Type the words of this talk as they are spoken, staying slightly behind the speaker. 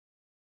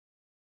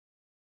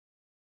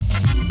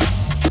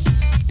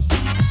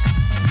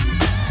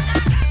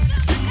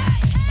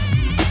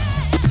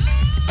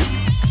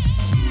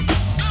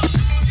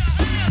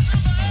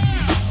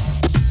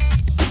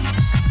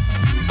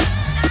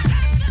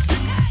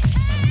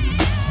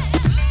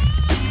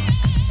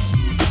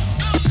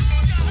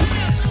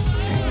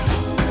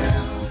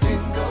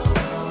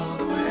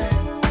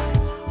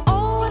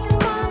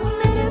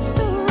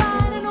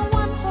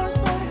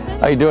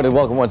you doing? And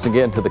welcome once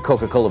again to the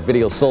Coca-Cola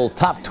Video Soul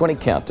Top 20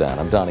 Countdown.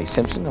 I'm Donnie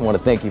Simpson. I want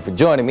to thank you for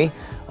joining me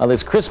on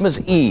this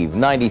Christmas Eve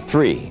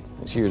 '93.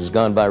 This year has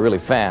gone by really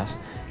fast,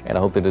 and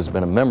I hope that it's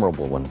been a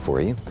memorable one for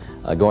you.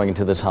 Going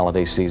into this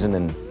holiday season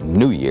and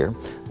New Year,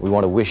 we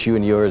want to wish you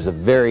and yours the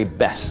very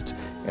best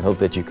and hope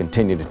that you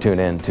continue to tune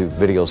in to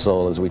Video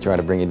Soul as we try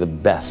to bring you the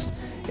best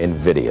in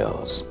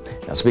videos.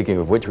 Now, speaking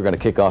of which, we're going to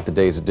kick off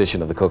today's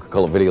edition of the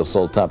Coca-Cola Video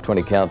Soul Top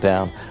 20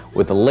 Countdown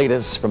with the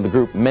latest from the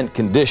group Mint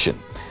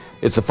Condition.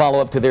 It's a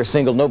follow-up to their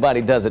single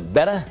Nobody Does It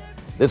Better.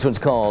 This one's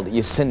called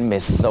You Send Me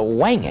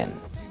Swangin'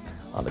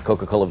 on the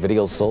Coca-Cola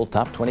Video Soul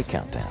Top 20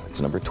 Countdown.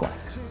 It's number 20.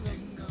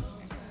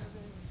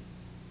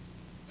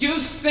 You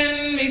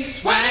send me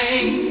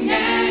swangin',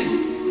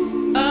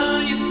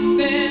 oh, you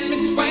send me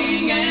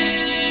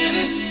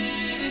swangin'.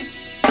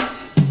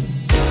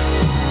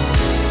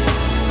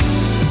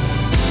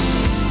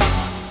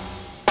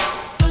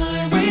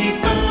 I wait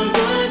for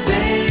the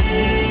day,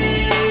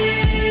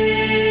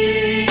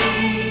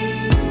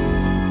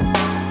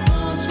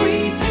 all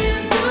sweet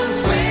gentle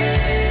sway,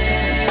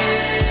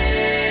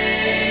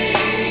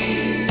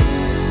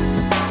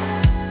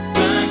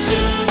 but to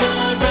the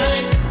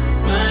right,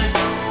 right.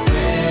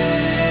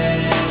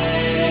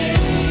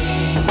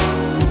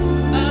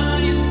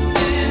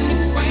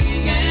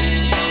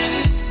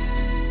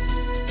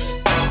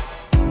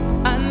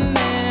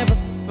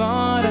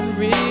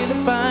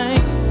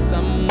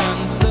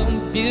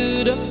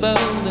 Beautiful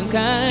and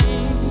kind.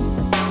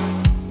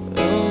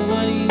 Oh,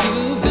 what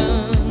you've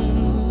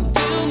done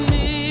to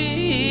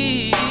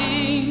me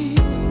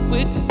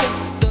with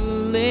just the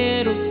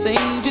little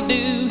things you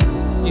do.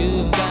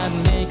 You've got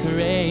me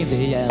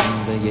crazy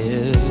over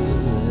you,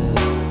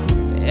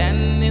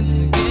 and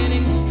it's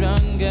getting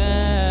stronger.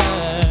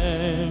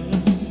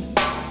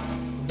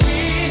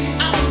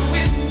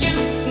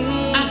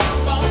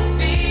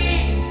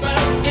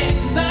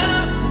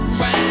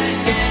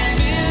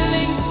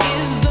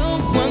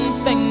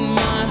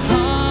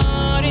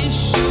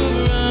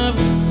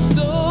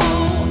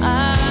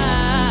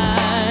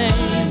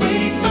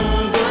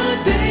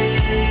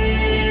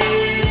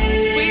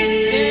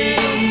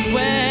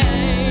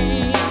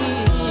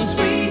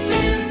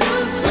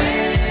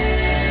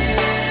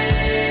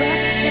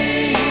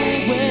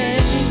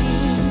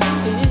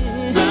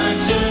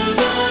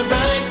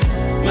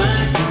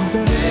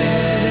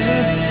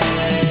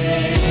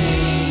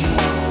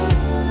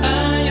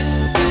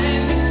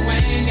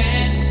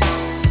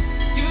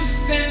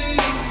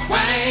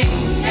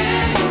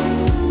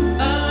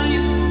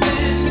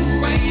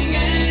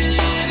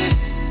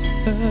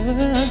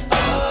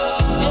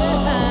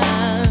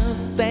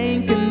 Just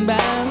thinking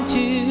about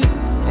you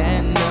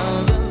and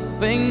all the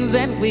things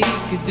that we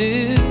could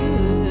do.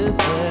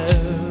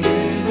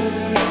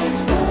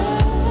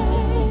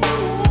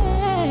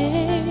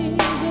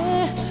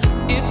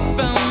 If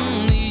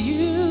only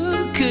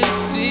you could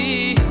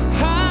see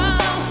how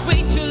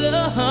sweet your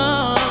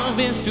love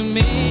is to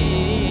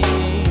me.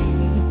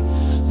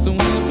 So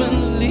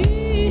openly.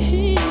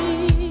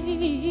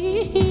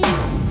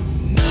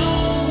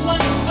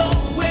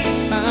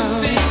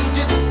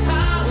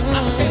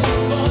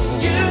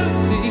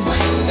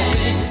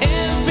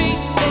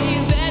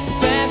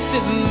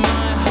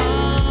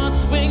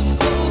 Swings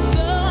close.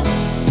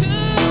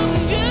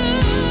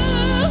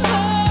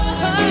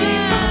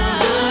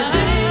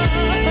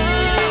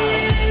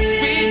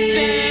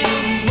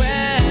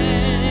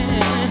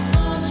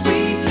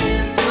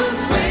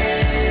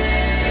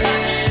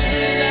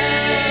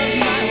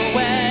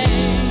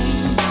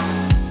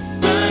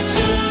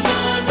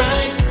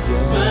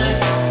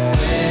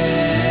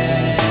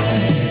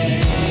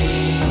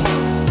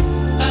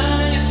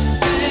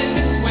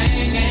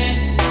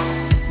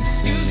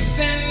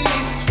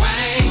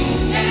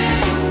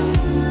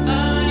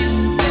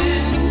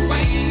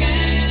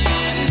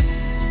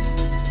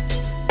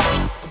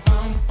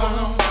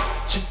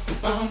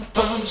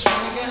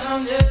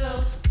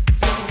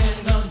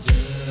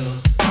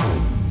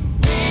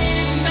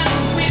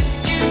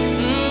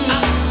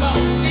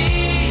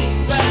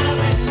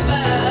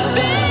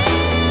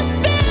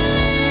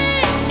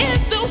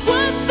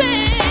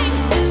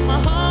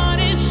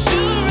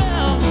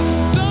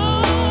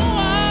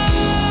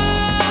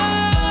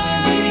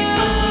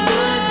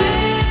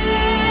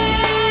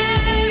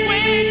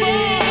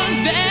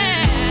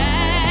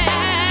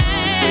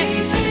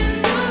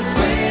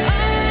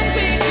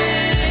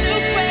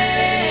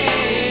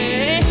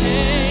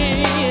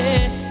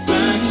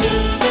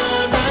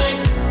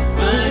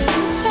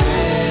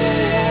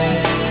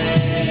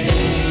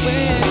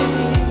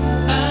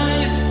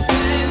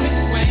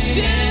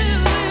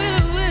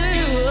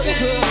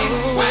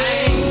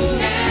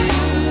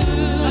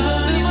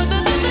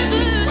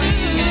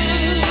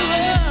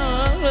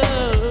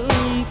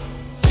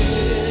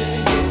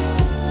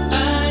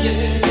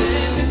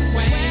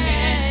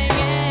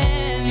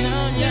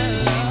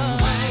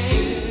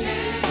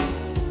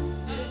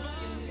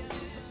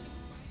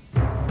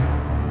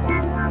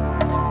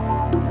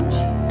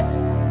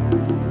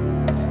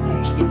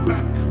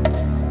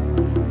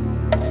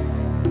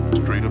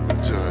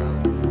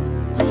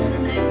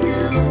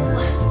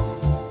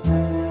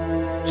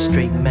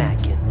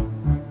 mackin'.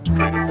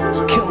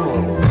 Come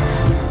on.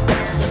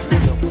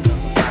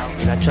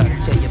 And I try to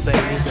tell you,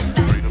 baby.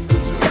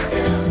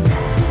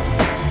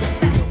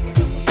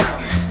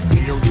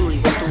 Yo, Julie,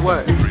 what's the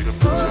word?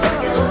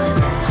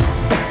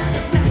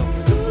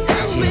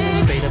 Yeah,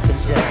 straight up and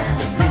down.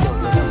 You know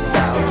what I'm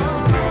about.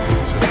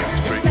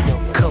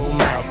 Cold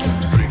mackin'.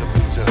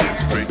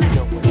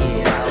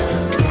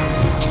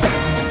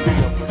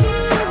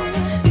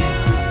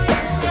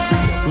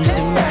 Who's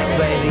the Mac,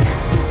 baby?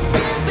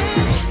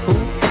 Who?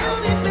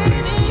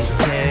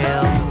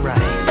 Damn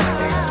right.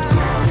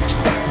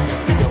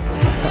 You know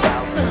what I'm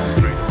about.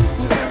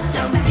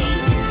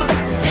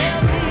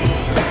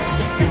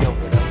 You know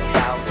what I'm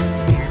about.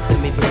 Let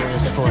me blow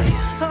this for you.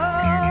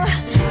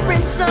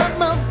 Spring,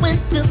 summer,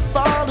 winter,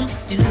 fall, who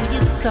do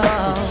you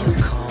call?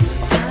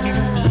 When you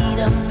need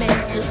a man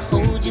to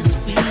hold you,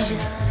 squeeze you,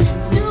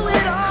 do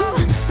it all.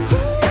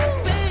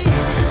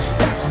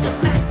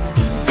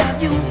 Anytime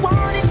you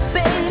want it,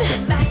 babe.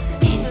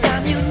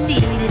 Anytime you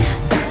need it.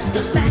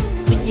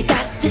 When you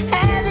got to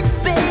have it,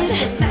 babe.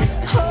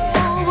 Oh,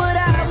 what I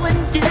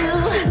would do,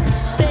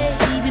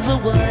 baby, for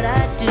what I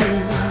do.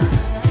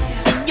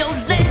 In your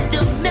land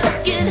of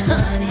milk and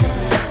honey,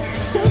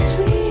 so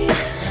sweet.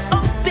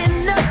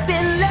 Open up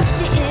and let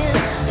me in.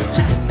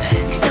 Who's the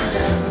Mac?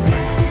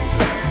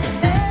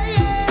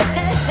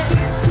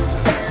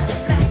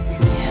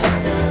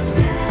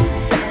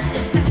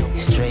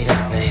 Straight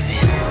up, baby.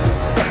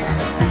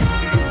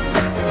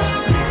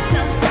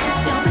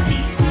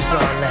 Who's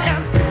all that?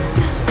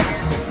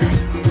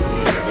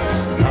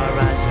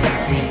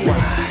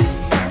 R-I-Z-Z-Y.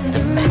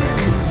 The Mac.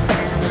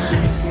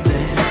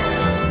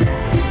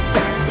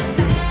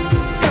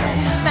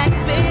 Mac,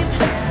 babe.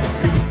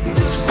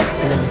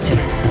 Let me tell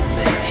you something,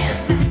 baby.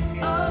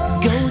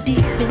 Go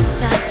deep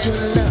inside your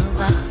love,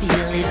 I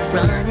feel it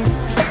running.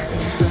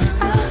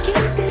 I'll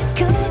keep it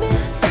coming.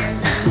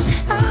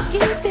 I'll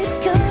keep it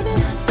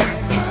coming.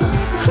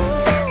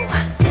 Who's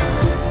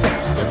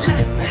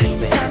the Mac,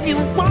 Anytime baby? you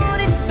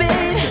want it,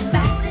 babe.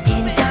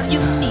 Anytime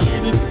you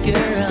need it,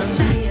 girl.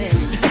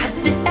 You got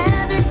to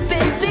have it,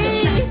 baby.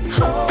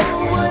 Oh,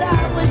 what I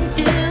would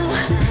do,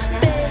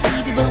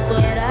 baby, but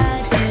what I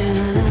do.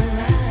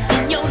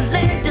 In your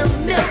land of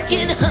milk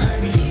and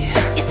honey,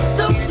 it's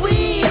so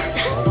sweet.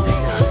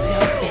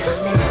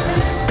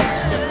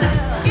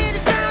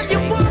 Anytime you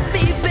want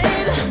me,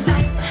 babe,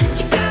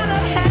 you gotta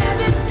have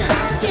it.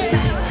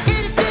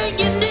 Anything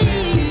you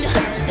need.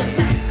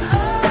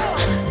 Oh,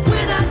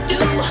 when I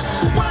do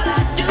what I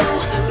do,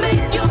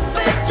 make your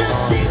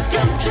fantasies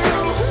come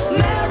true.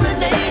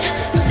 Marinate,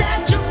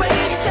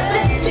 saturate,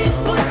 let me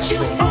put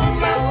you on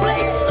my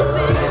plate.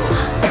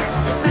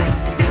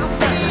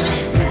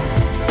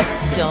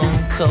 Stone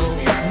Cold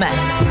Mac.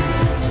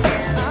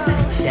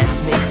 That's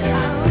me.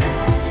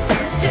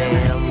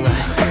 Damn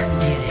right.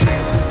 Get it.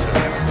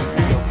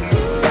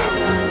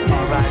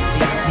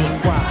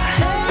 R-I-Z-Z-Y.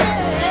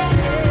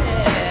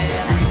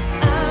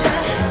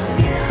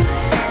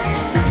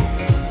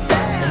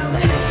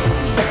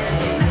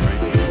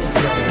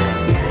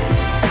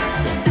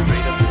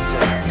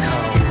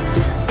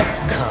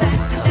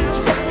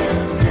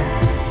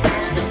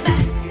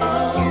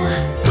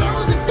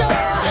 Close the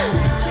door,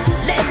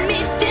 let me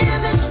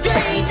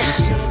demonstrate.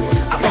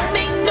 I won't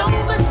make no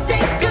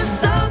mistakes,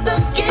 'cause I'm the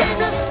king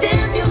of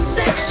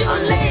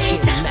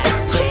stimulate.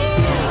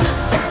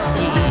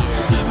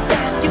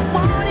 Anytime you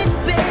want it,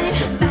 babe.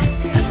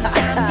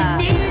 Anytime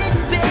you need it,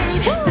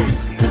 babe.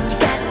 When you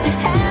got to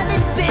have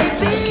it,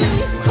 baby.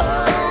 Oh,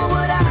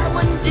 what I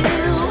would do,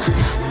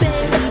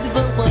 baby,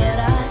 but what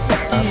I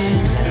do.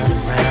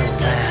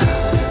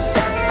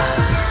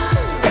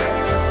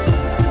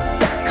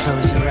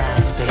 Close your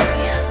eyes,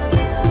 baby.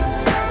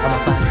 I'm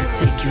about to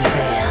take you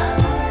there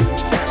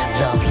to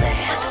Love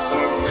Land.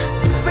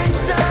 Spring,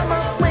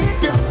 summer,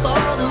 winter,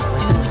 fall, who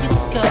do you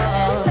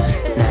call?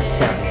 Now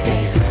tell me,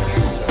 baby.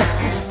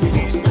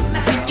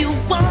 When you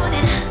want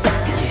it,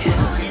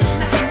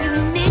 when you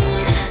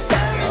need it,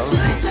 you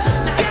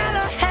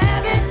gotta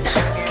have it.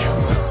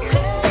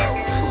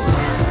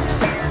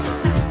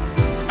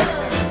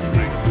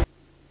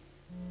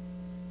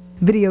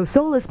 Video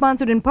Soul is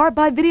sponsored in part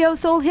by Video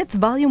Soul Hits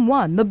Volume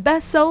 1, the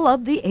best soul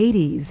of the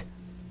 80s.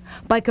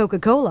 By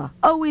Coca-Cola,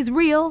 always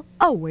real,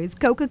 always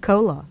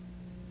Coca-Cola.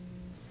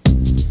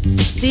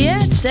 The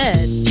ad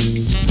said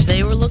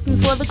they were looking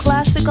for the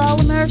classic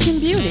all-American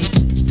beauty.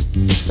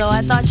 So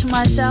I thought to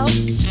myself,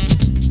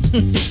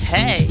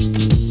 hey.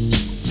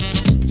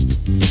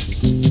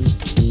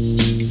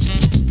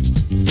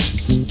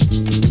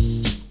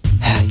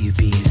 How you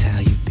be is how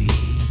you be,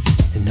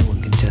 and no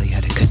one can tell you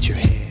how to cut your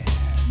hair.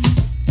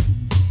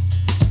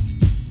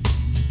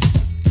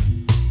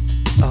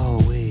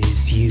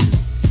 Always you.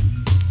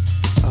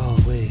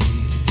 Always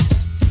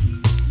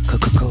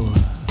Coca-Cola.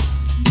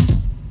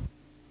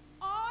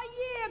 Oh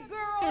yeah,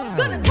 girl.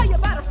 Gonna tell you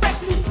about a fresh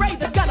new spray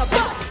that's gonna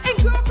bust. And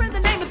girlfriend,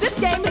 the name of this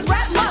game is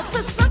Rap Must.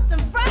 For something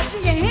fresh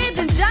in your hand,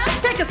 then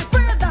just take a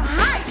spray of the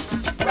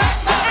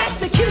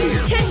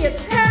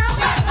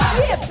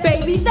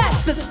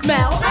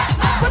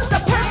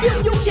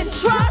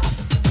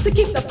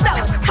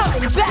fellas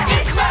coming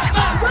back.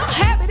 Well,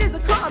 habit is a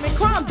crime and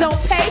crime don't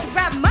pay.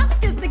 Rap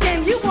musk is the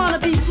game you wanna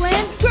be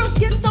playing. Girls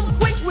get some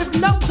quick with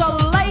no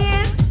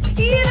delaying.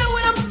 You know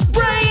what I'm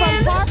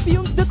spraying? From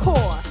perfumes to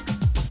core.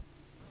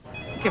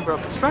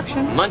 Kimbrough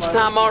Construction.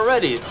 Lunchtime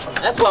already.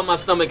 That's why my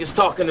stomach is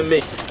talking to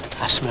me.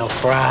 I smell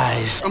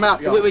fries. I'm out,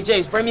 y'all. Wait,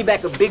 James, bring me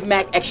back a Big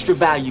Mac extra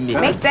value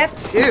meal. Make that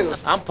two.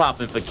 I'm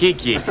popping for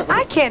Kiki.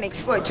 I can't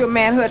exploit your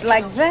manhood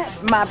like that,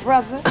 my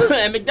brother.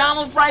 And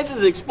McDonald's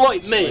prices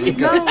exploit me.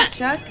 No,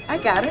 Chuck, I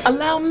got it.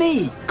 Allow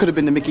me. Could have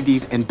been the Mickey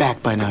D's and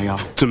back by now,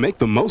 y'all. To make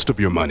the most of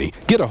your money,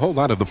 get a whole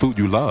lot of the food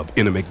you love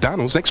in a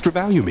McDonald's extra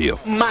value meal.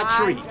 My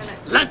treat.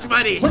 Lunch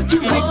money. What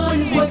you want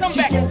is what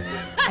you get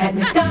at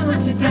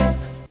McDonald's today.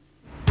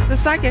 The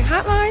psychic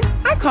hotline?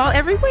 I call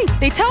every week.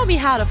 They told me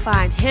how to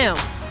find him,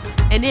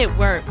 and it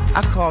worked.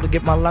 I call to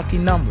get my lucky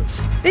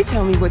numbers. They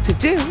tell me what to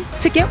do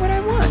to get what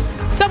I want.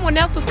 Someone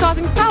else was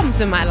causing problems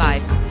in my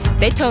life.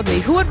 They told me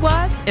who it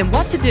was and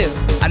what to do.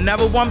 I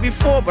never won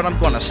before, but I'm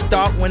gonna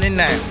start winning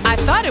now. I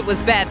thought it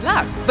was bad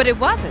luck, but it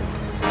wasn't.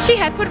 She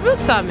had put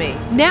roots on me.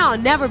 Now I'll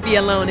never be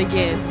alone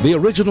again. The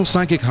original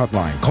psychic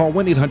hotline. Call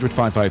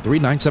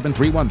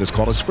 1-800-553-9731. This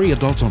call is free,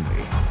 adults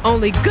only.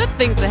 Only good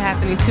things are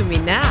happening to me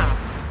now.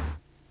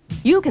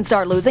 You can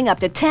start losing up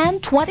to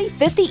 10, 20,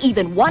 50,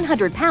 even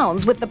 100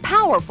 pounds with the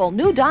powerful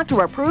new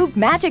doctor-approved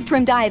Magic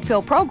Trim Diet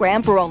Pill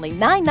program for only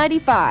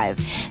 $9.95.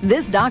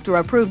 This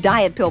doctor-approved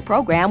diet pill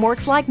program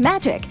works like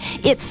magic.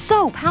 It's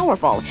so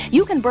powerful.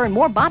 You can burn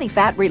more body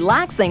fat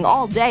relaxing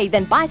all day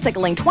than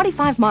bicycling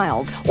 25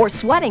 miles or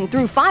sweating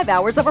through 5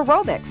 hours of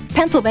aerobics.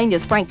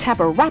 Pennsylvania's Frank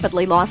Tepper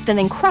rapidly lost an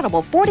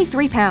incredible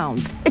 43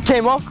 pounds. It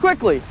came off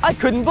quickly. I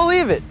couldn't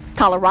believe it.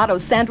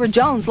 Colorado's Sandra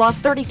Jones lost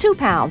 32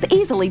 pounds,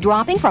 easily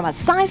dropping from a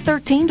size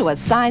 13 to a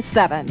size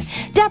 7.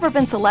 Deborah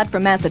Vincelette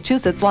from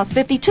Massachusetts lost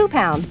 52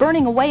 pounds,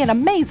 burning away an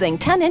amazing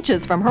 10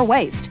 inches from her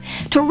waist.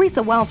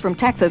 Teresa Wells from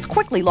Texas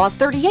quickly lost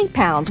 38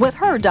 pounds with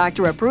her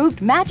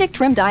doctor-approved Magic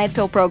Trim Diet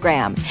Pill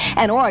program.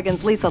 And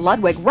Oregon's Lisa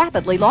Ludwig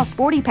rapidly lost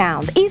 40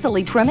 pounds,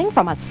 easily trimming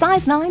from a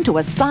size 9 to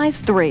a size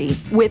 3.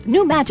 With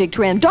new Magic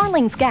Trim,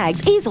 Darlene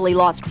Skaggs easily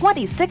lost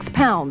 26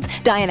 pounds.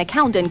 Diana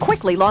Cowden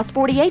quickly lost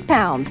 48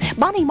 pounds.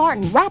 Bonnie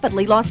Martin rapidly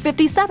lost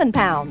 57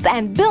 pounds,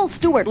 and Bill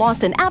Stewart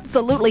lost an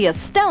absolutely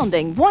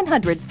astounding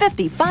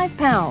 155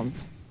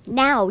 pounds.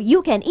 Now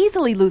you can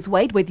easily lose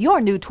weight with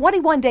your new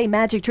 21-day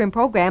Magic Trim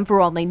program for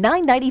only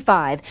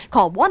 $9.95.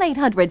 Call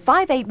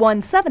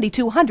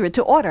 1-800-581-7200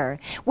 to order.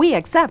 We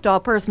accept all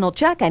personal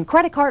check and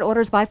credit card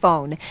orders by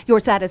phone. Your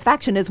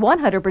satisfaction is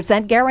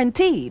 100%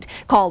 guaranteed.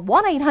 Call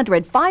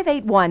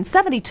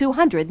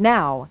 1-800-581-7200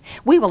 now.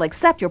 We will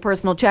accept your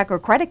personal check or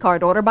credit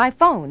card order by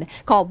phone.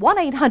 Call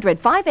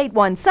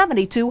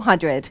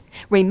 1-800-581-7200.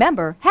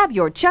 Remember, have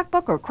your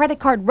checkbook or credit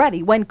card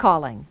ready when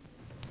calling.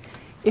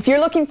 If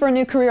you're looking for a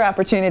new career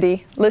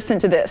opportunity, listen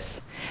to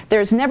this.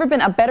 There's never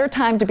been a better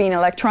time to be an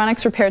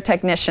electronics repair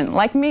technician,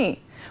 like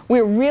me.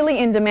 We're really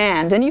in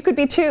demand, and you could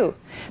be too.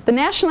 The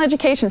National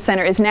Education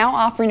Center is now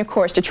offering a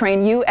course to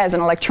train you as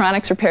an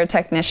electronics repair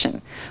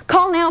technician.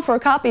 Call now for a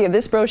copy of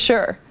this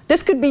brochure.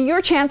 This could be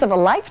your chance of a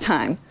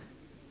lifetime.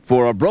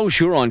 For a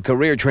brochure on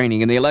career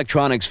training in the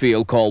electronics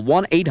field, call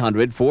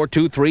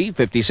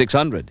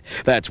 1-800-423-5600.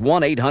 That's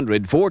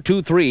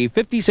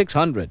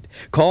 1-800-423-5600.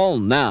 Call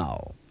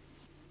now.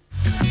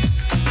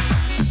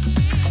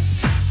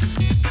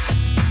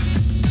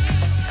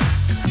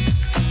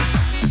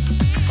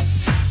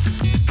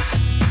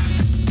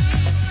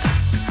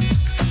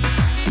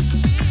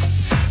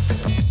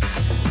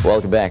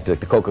 Welcome back to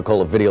the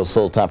Coca-Cola Video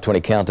Sold Top 20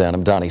 Countdown.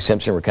 I'm Donnie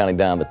Simpson. We're counting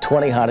down the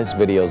 20 hottest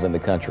videos in the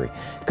country.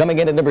 Coming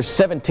in at number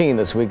 17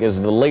 this week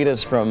is the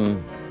latest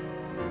from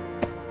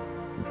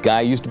a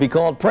guy who used to be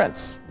called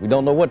Prince. We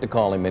don't know what to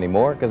call him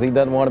anymore because he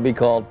doesn't want to be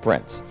called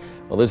Prince.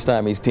 Well, this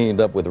time he's teamed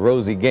up with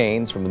Rosie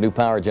Gaines from the New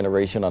Power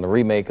Generation on a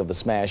remake of the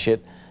smash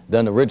hit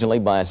done originally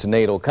by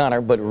Sinead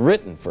O'Connor but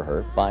written for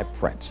her by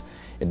Prince.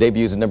 It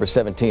debuts at number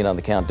 17 on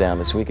the countdown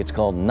this week. It's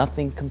called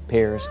Nothing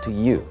Compares to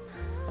You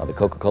on the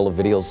Coca-Cola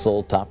Video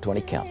Sold Top 20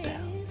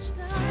 Countdown.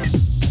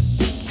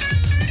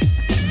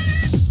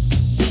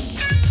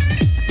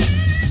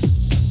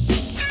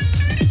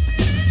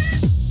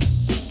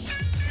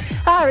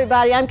 Hi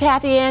everybody, I'm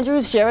Kathy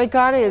Andrews. Jerry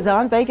Carter is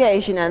on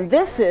vacation and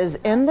this is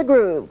In the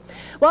Groove.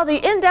 Well,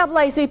 the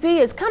NAACP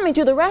is coming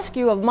to the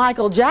rescue of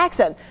Michael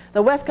Jackson.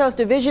 The West Coast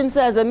Division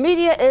says the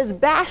media is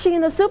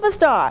bashing the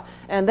superstar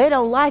and they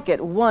don't like it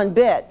one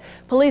bit.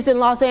 Police in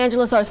Los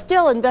Angeles are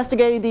still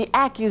investigating the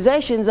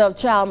accusations of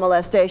child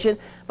molestation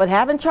but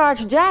haven't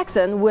charged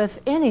Jackson with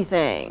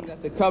anything.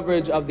 The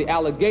coverage of the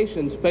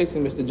allegations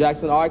facing Mr.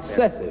 Jackson are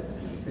excessive.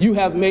 You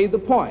have made the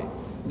point.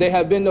 There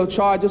have been no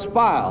charges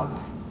filed.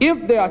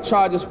 If there are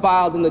charges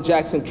filed in the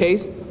Jackson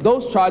case,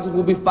 those charges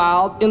will be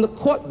filed in the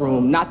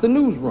courtroom, not the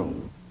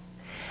newsroom.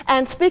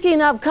 And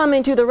speaking of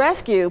coming to the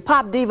rescue,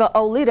 pop diva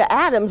Oleta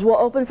Adams will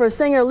open for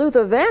singer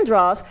Luther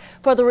Vandross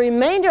for the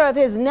remainder of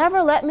his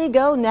Never Let Me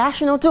Go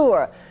national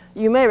tour.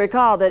 You may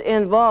recall that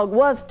En Vogue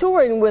was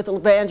touring with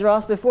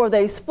Vandross before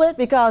they split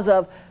because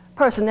of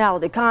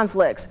personality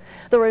conflicts.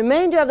 The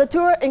remainder of the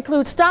tour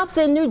includes stops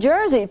in New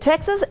Jersey,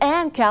 Texas,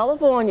 and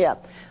California.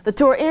 The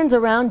tour ends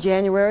around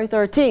January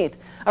 13th,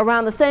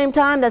 around the same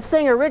time that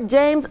singer Rick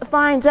James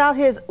finds out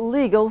his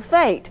legal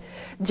fate.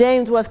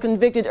 James was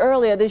convicted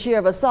earlier this year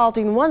of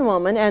assaulting one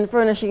woman and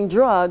furnishing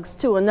drugs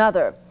to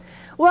another.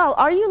 Well,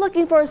 are you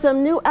looking for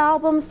some new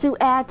albums to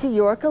add to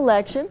your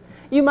collection?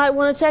 You might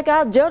want to check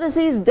out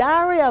Jodeci's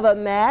Diary of a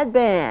Mad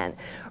Band,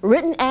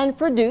 written and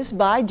produced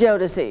by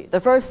Jodeci.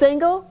 The first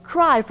single,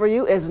 Cry For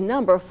You, is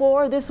number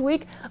 4 this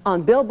week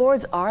on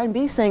Billboard's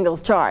R&B singles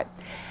chart.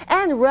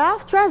 And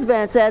Ralph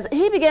Tresvant says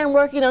he began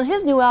working on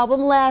his new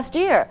album last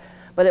year,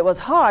 but it was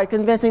hard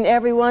convincing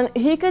everyone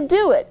he could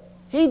do it.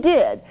 He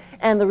did,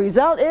 and the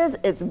result is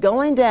it's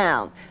going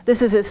down.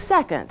 This is his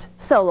second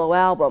solo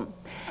album.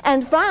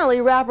 And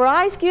finally, rapper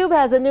Ice Cube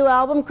has a new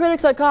album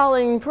critics are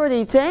calling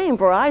pretty tame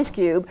for Ice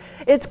Cube.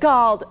 It's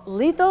called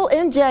Lethal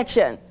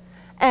Injection.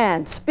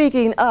 And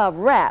speaking of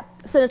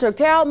rap, Senator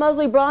Carol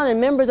Moseley Braun and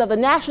members of the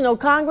National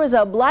Congress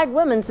of Black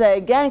Women say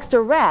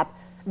gangster rap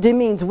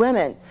demeans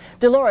women.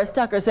 Dolores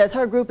Tucker says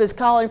her group is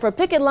calling for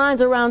picket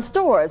lines around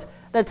stores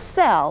that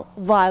sell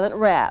violent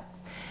rap.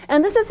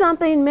 And this is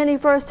something many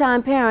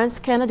first-time parents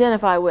can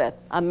identify with,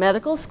 a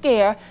medical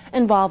scare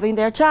involving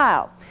their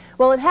child.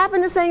 Well, it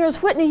happened to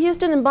singers Whitney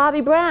Houston and Bobby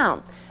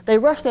Brown. They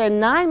rushed their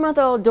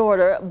 9-month-old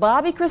daughter,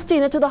 Bobby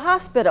Christina, to the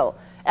hospital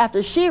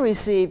after she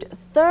received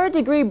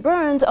third-degree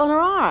burns on her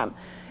arm.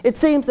 It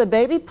seems the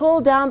baby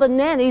pulled down the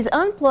nanny's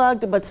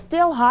unplugged but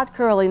still hot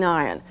curling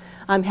iron.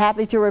 I'm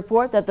happy to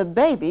report that the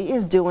baby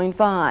is doing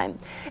fine.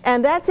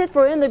 And that's it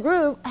for In the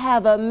Groove.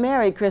 Have a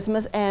Merry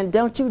Christmas, and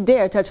don't you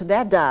dare touch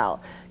that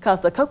dial,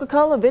 because the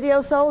Coca-Cola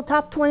Video Sold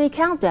Top 20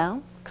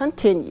 Countdown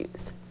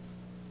continues.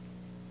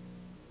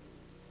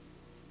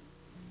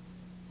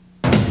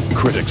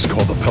 Critics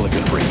call the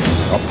Pelican Brief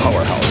a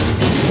powerhouse,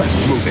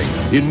 fast-moving,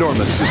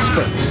 enormous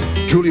suspense.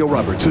 Julia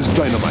Roberts is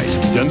dynamite.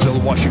 Denzel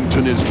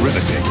Washington is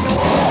riveting.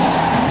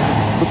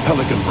 The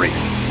Pelican Brief,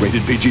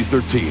 rated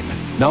PG-13,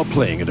 now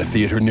playing at a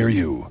theater near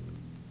you.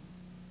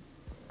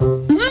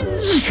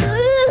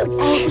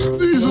 I'm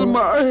sneezing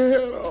my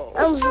head off.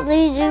 I'm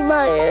sneezing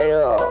my head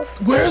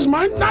off. Where's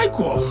my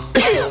NyQuil?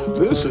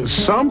 This is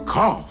some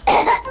cough.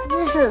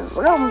 This is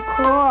some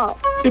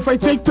cough. If I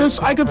take this,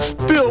 I could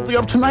still be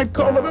up tonight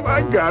calling, and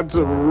I got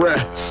to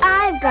rest.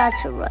 I've got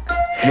to rest.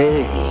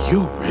 Hey,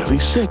 you're really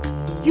sick.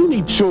 You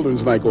need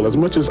children's NyQuil as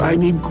much as I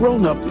need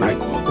grown-up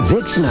NyQuil.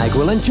 Vicks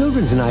NyQuil and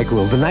children's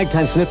NyQuil. The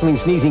nighttime sniffling,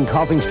 sneezing,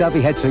 coughing,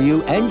 stuffy heads so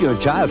you and your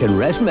child can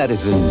rest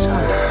medicines.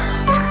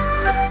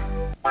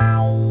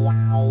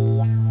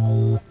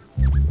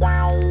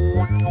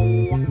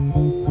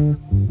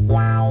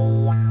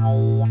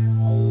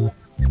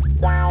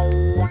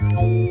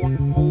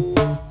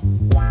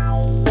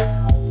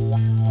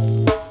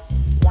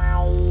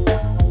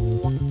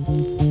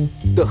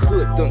 The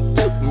hood done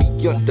took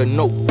me under,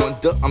 no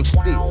wonder I'm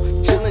still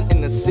chillin'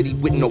 in the city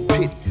with no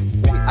pity.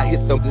 I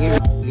hit the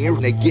near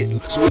and they get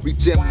so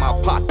reach in my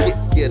pocket,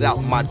 get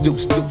out my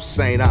deuce,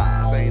 ain't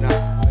I?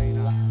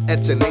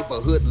 At your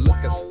neighborhood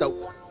liquor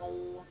store.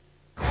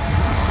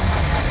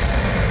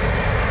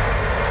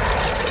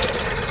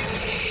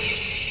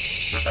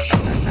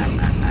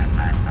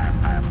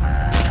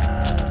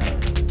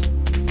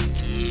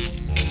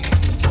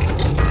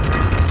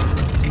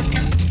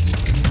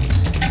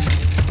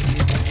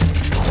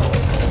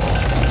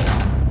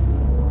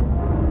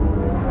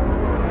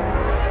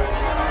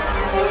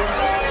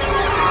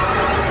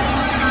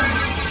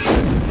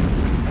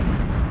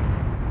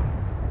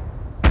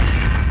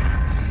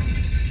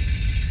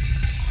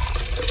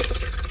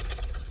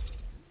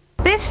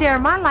 This year,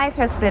 my life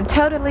has been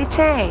totally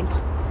changed,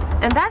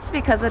 and that's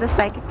because of the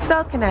Psychic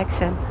Soul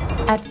Connection.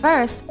 At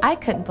first, I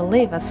couldn't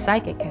believe a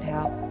psychic could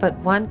help, but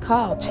one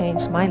call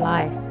changed my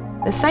life.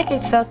 The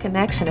Psychic Soul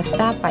Connection is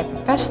staffed by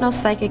professional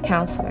psychic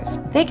counselors.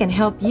 They can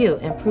help you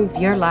improve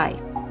your life.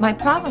 My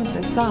problems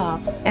are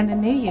solved, and the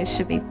new year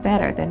should be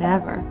better than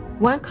ever.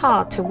 One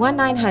call to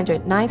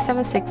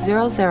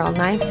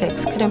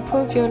 1-900-976-0096 could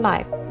improve your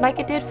life, like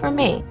it did for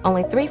me.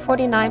 Only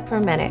 $3.49 per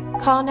minute.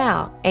 Call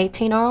now,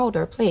 18 or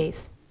older,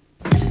 please.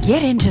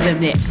 Get into the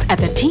mix at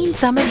the Teen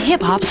Summit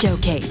Hip Hop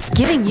Showcase,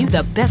 giving you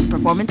the best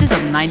performances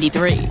of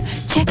 '93.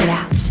 Check it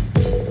out.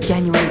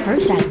 January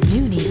 1st at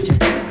noon Eastern.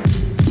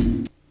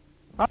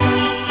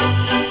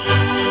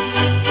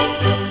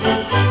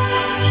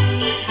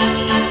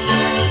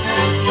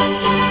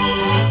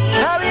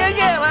 Howdy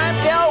again, I'm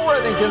Cal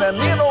Worthington, and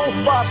me and Old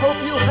Spot hope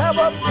you have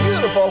a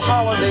beautiful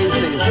holiday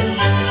season.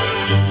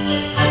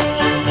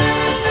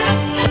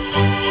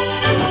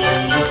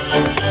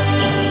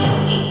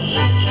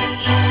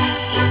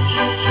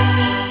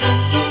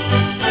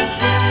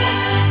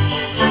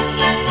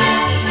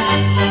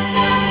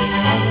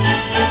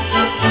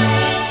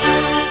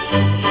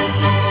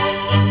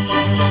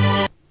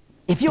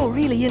 If you're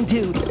really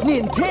into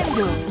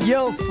Nintendo,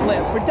 you'll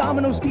flip for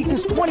Domino's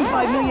Pizza's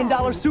 $25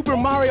 million Super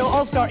Mario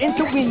All-Star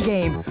Instant Win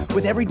game.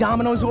 With every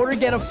Domino's order,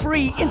 get a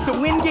free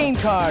instant win game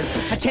card.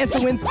 A chance to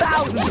win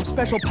thousands of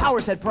special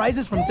power set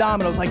prizes from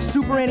Domino's like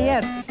Super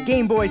NES,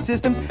 Game Boy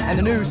systems, and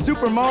the new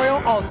Super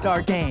Mario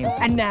All-Star game.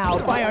 And now,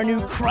 buy our new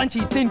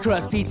crunchy thin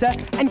crust pizza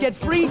and get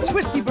free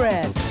twisty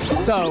bread.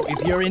 So,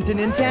 if you're into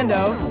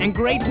Nintendo and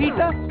great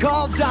pizza,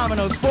 call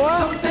Domino's for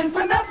something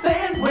for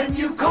nothing when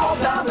you call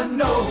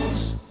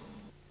Domino's.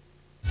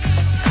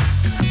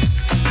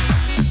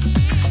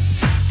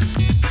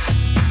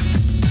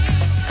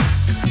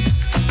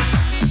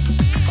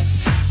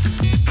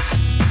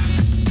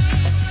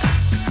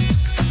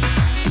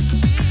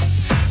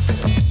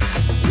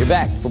 You're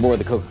back for more of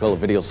the Coca-Cola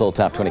Video Soul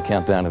Top 20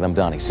 Countdown, and I'm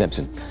Donnie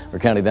Simpson. We're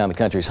counting down the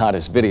country's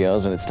hottest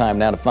videos, and it's time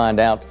now to find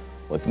out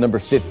what the number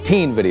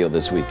 15 video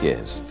this week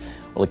is.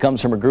 Well, it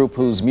comes from a group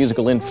whose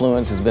musical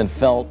influence has been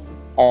felt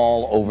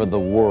all over the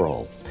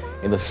world.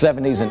 In the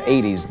 70s and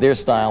 80s, their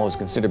style was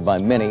considered by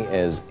many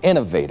as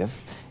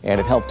innovative,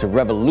 and it helped to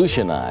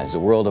revolutionize the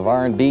world of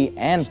R&B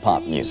and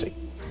pop music.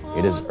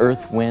 It is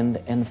Earth, Wind,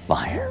 and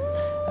Fire.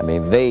 I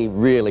mean, they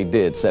really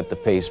did set the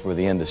pace for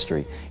the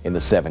industry in the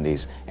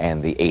 70s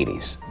and the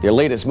 80s. Their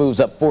latest moves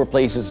up 4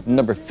 places,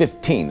 number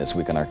 15 this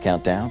week on our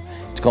countdown.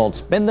 It's called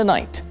Spend the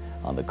Night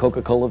on the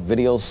Coca-Cola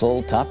Video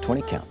Soul Top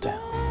 20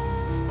 Countdown.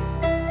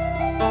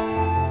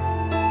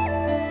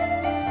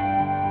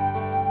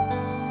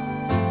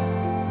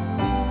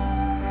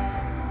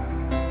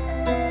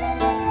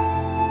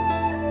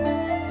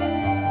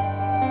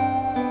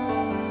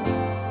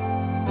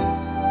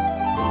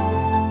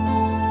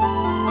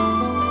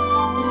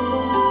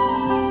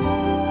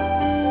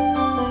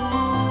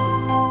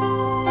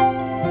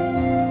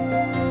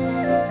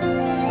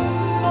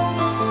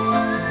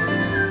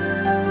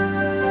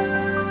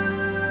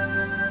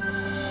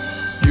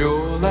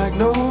 Like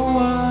no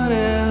one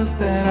else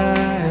that I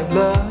have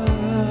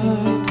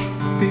loved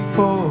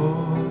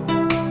before.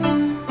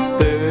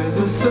 There's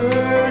a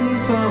certain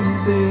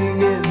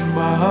something in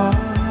my heart.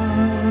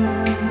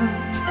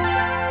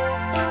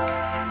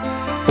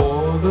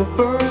 For the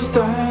first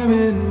time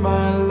in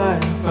my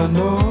life, I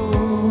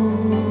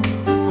know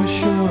for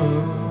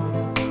sure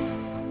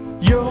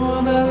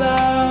you're the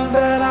love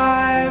that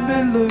I've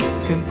been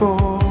looking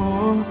for.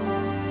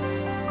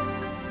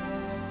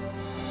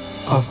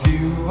 A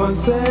few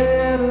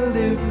unsettled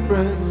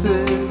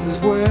differences is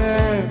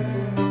where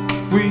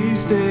we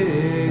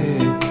stay.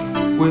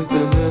 With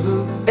a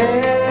little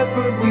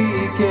effort we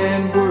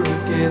can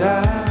work it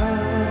out.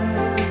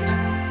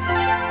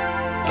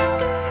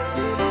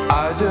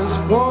 I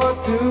just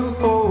want to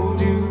hold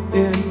you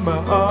in my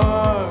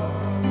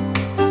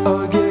arms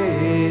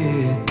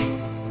again.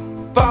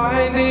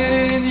 Find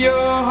it in your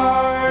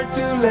heart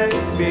to let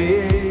me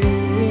in.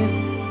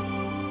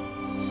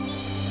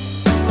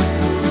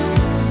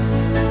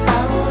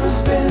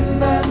 Spend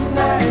the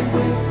night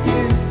with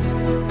you,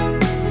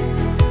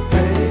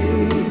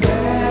 baby.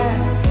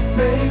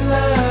 Make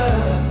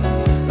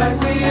love like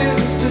we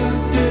used to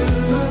do.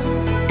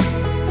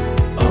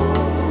 Oh,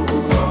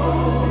 oh,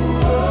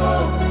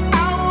 oh. I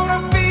wanna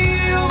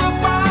feel the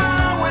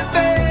fire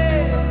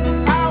within.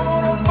 I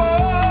wanna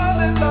fall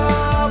in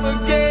love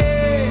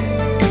again.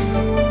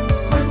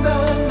 When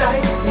the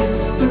night is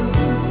through,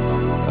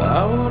 I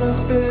wanna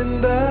spend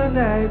the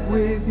night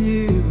with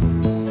you.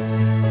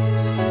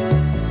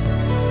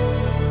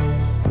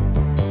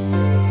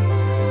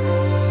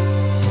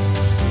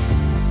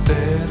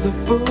 There's a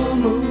full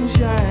moon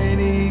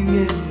shining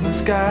in the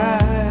sky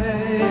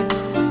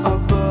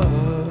above.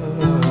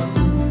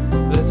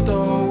 Let's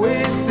don't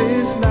waste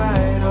this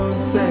night on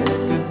saying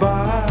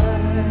goodbye.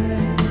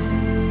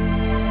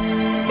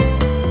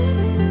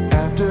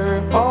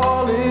 After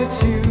all,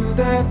 it's you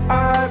that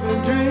I've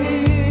been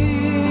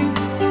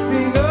dreaming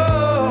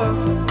of.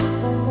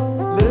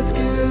 Let's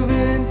give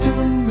in to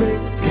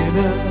making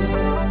up.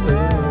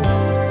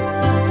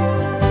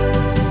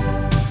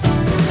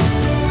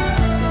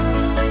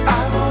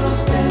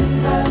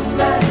 Spend the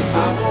night, I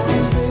wanna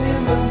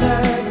spend the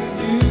night.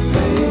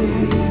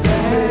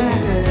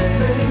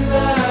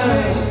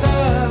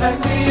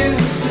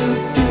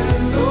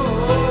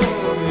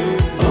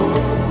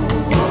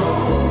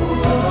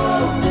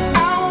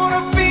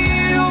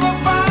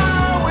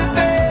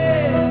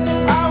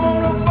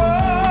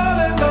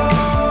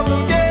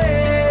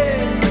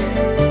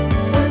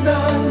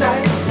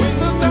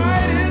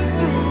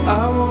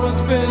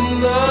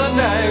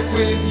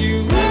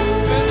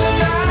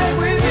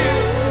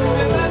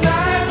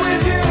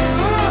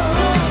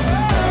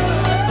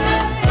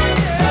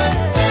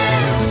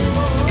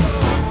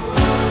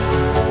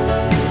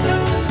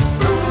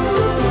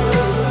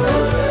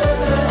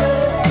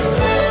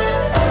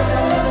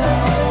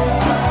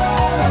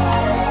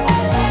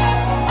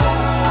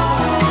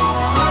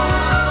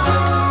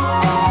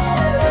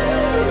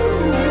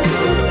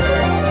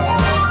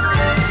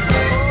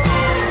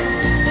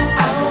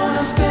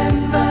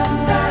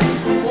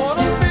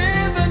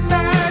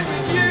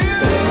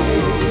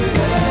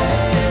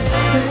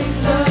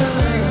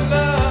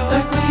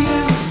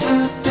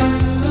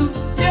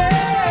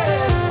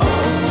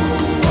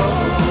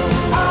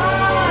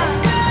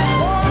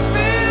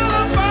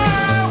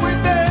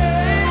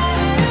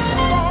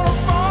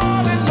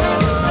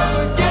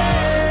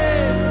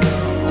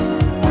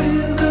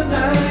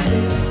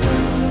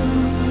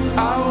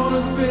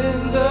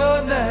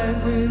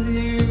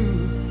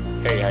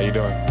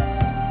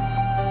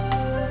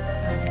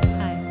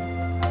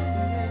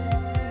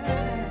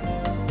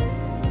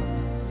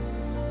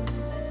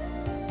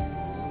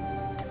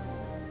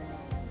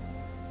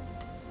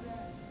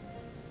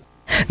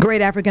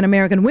 Great African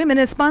American Women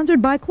is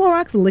sponsored by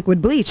Clorox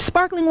Liquid Bleach,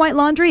 Sparkling White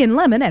Laundry in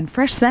Lemon and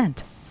Fresh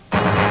Scent.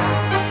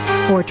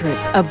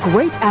 Portraits of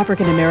Great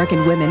African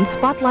American Women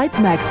spotlights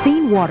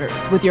Maxine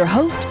Waters with your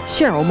host,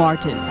 Cheryl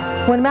Martin.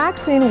 When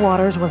Maxine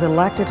Waters was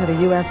elected to the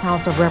U.S.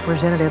 House of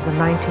Representatives in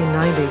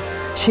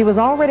 1990, she was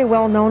already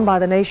well known by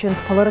the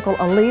nation's political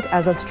elite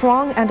as a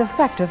strong and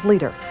effective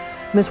leader.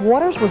 Ms.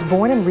 Waters was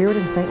born and reared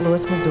in St.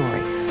 Louis,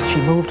 Missouri.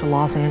 She moved to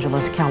Los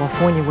Angeles,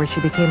 California, where she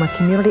became a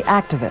community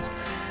activist.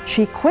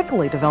 She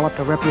quickly developed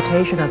a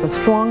reputation as a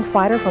strong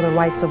fighter for the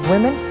rights of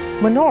women,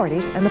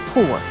 minorities, and the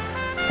poor.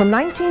 From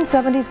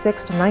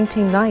 1976 to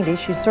 1990,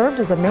 she served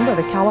as a member of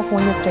the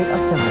California State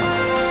Assembly.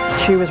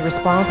 She was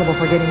responsible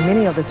for getting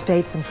many of the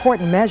state's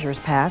important measures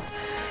passed,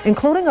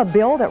 including a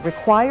bill that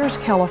requires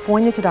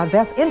California to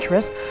divest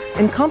interest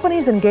in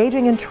companies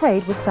engaging in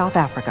trade with South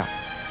Africa.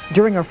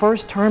 During her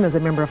first term as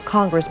a member of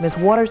Congress, Ms.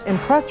 Waters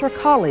impressed her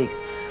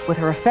colleagues with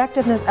her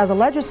effectiveness as a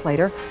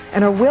legislator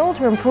and her will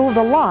to improve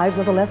the lives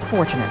of the less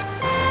fortunate.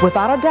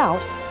 Without a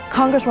doubt,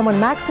 Congresswoman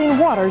Maxine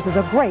Waters is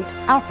a great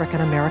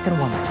African-American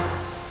woman.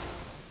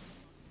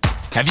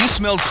 Have you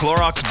smelled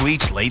Clorox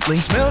bleach lately?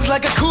 Smells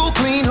like a cool,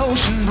 clean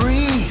ocean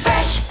breeze.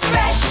 Fresh,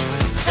 fresh,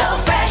 so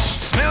fresh.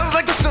 Smells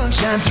like the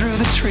sunshine through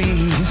the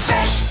trees.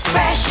 Fresh,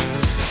 fresh,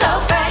 so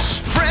fresh.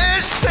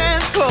 Fresh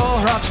scent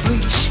Clorox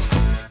bleach.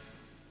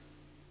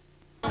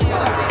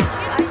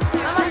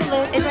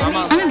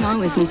 I'm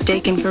always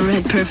mistaken for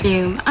red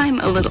perfume. I'm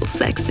a little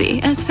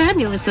sexy, as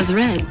fabulous as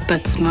red,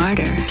 but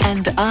smarter.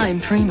 And I'm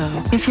Primo.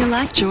 If you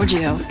like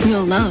Giorgio,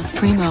 you'll love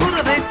Primo. Who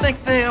do they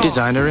think they are?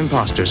 Designer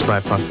Imposters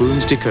by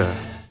Parfums de Coeur.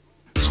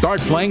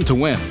 Start playing to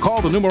win.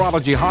 Call the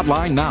numerology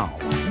hotline now.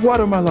 What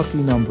are my lucky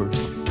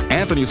numbers?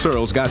 Anthony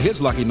Searles got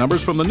his lucky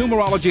numbers from the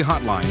numerology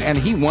hotline, and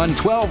he won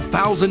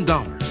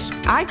 $12,000.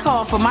 I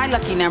call for my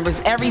lucky numbers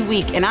every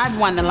week, and I've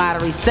won the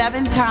lottery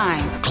 7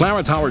 times.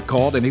 Clarence Howard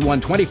called, and he won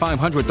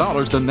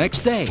 $2,500 the next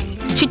day.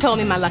 She told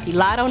me my lucky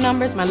lotto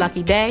numbers, my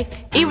lucky day,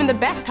 even the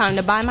best time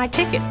to buy my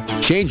ticket.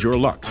 Change your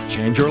luck.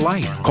 Change your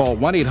life. Call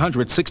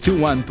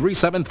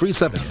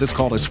 1-800-621-3737. This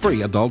call is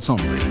free. Adults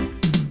only.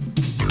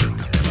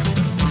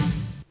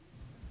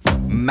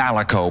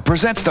 Malico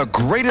presents the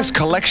greatest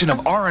collection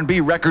of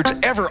R&B records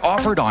ever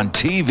offered on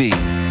TV.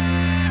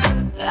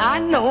 I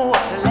know a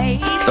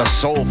place. The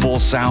soulful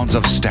sounds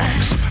of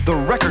Stax, the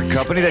record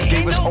company that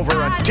gave us over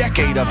a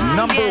decade of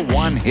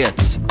 #1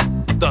 hits.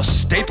 The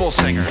Staple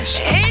Singers.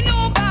 Ain't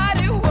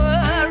nobody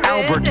worried.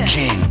 Albert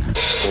King.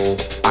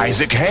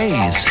 Isaac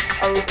Hayes.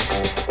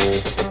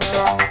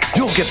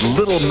 You'll get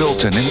Little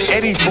Milton and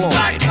Eddie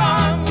Floyd.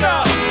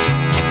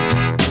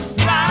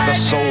 The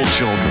Soul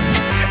Children.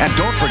 And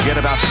don't forget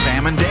about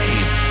Sam and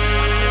Dave.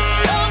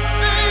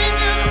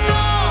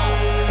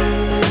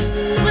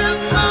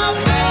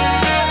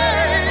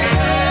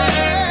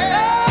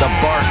 The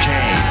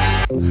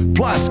Barcades.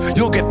 Plus,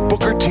 you'll get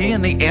Booker T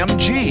and the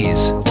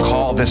MGs.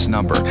 Call this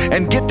number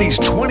and get these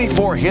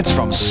 24 hits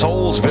from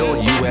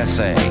Soulsville,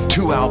 USA.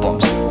 2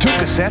 albums, 2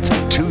 cassettes,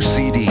 2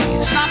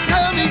 CDs.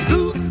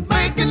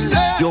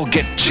 You'll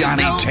get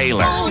Johnny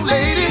Taylor.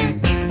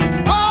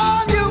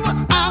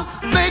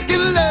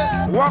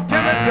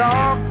 Walking the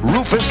dog.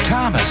 Rufus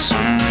Thomas.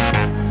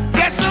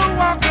 Guess who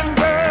walking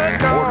bird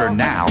dog? Order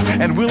now,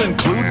 and we'll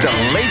include the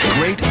late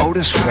great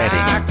Otis Redding.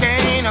 I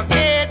can't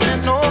get to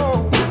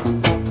know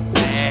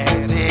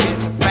that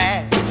is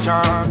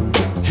fashion.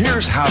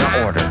 Here's how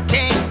to order.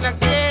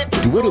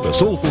 To order the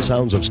soulful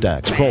sounds of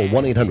Stax, call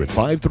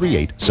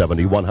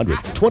 1-800-538-7100.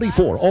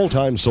 24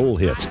 all-time soul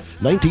hits.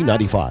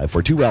 $19.95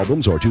 for 2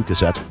 albums or 2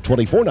 cassettes.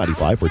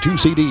 $24.95 for 2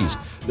 CDs.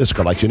 This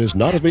collection is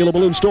not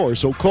available in stores,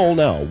 so call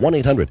now.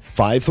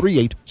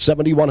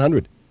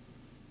 1-800-538-7100.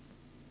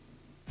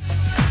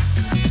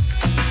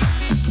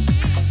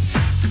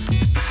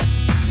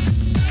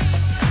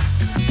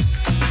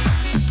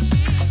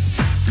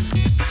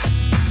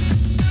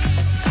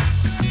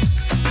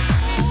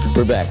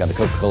 We're back on the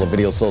Coca-Cola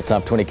Video Soul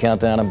Top 20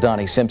 Countdown. I'm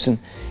Donnie Simpson.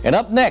 And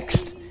up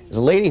next is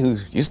a lady who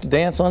used to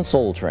dance on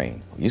Soul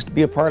Train, who used to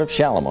be a part of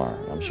Shalimar.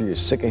 I'm sure you're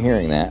sick of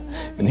hearing that.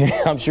 And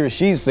I'm sure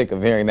she's sick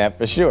of hearing that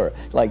for sure.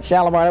 Like,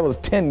 Shalimar, that was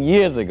 10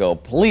 years ago.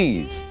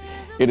 Please.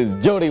 It is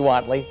Jody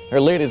Watley. Her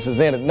latest is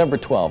in at number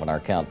 12 in our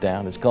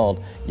countdown. It's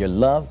called Your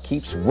Love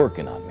Keeps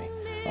Working on Me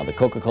on the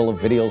Coca-Cola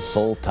Video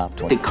Soul Top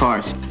 20. The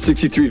cars,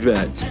 63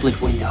 Vet, split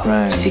window,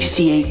 right.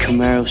 68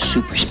 Camaro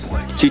Super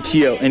Sport,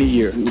 GTO any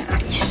year,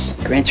 nice.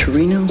 Gran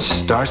Torino,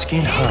 Starsky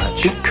and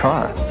Hutch, good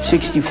car.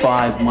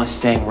 65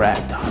 Mustang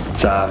Ragtop,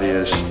 it's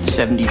obvious.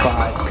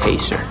 75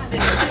 Pacer,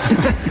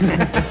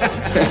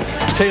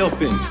 tail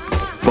fins,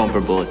 bumper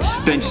bullets,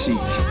 bench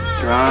seats,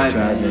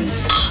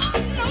 drive-ins.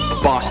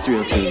 Boss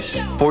 302s,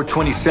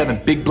 427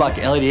 big block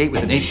LED8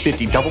 with an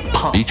 850 double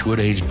pump. Beechwood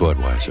aged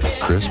Budweiser,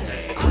 crisp,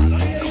 clean,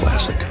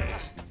 classic.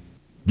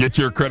 Get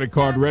your credit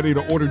card ready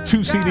to order 2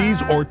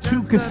 CDs or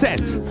 2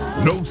 cassettes.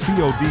 No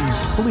CODs,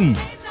 please.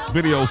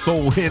 Video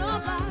Soul Hits,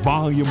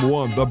 Volume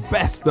 1, the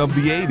best of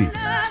the 80s.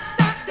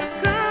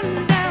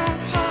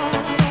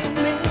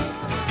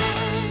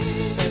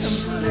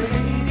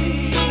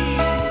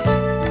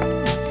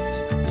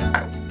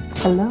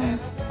 Hello?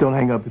 Don't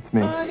hang up, it's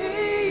me.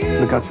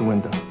 Look out your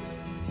window.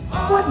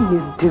 What are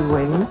you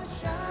doing?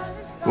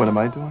 What am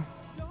I doing?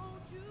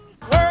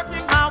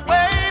 Working my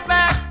way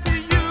back to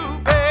you,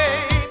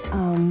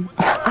 babe.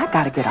 I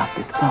gotta get off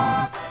this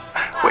phone.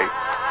 Wait,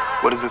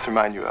 what does this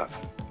remind you of?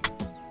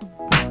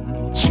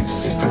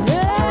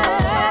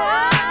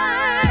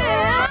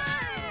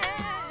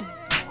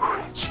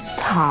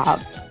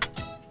 Stop.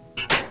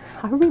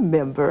 I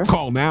remember.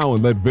 Call now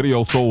and let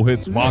Video Soul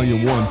Hits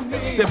Volume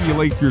 1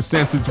 stimulate your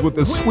senses with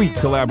a sweet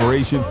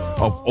collaboration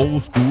of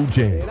old school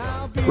jazz.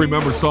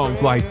 Remember songs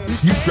like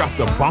You Dropped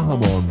a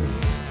Bomb on Me,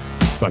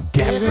 The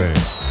Gap Band,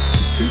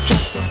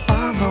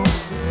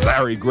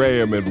 Larry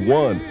Graham and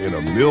One in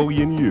a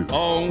Million Years.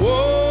 On One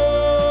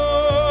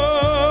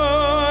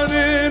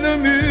in a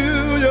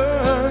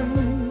Million.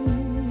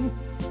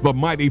 The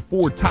Mighty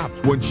Four Tops,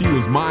 When She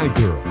Was My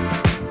Girl.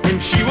 When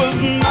she was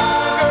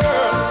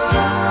my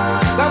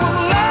girl, that was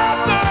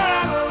my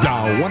girl.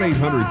 Dial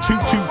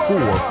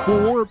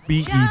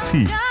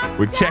 1-800-224-4BET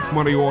with check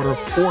money order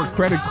or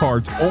credit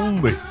cards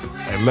only.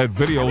 And let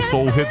Video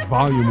Soul Hits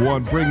Volume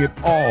 1 bring it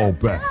all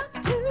back.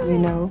 You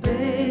know,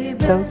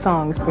 those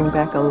songs bring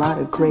back a lot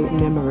of great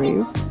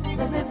memories.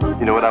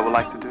 You know what I would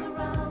like to do?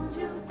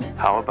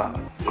 How about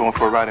going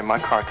for a ride in my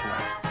car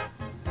tonight?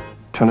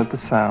 Turn up the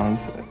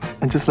sounds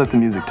and just let the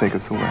music take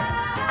us away.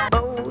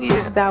 Oh,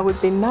 yeah. That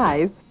would be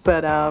nice,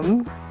 but, a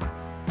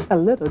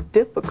little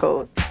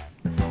difficult.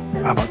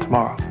 How about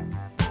tomorrow?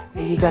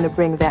 Are you gonna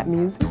bring that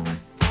music?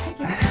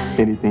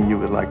 Anything you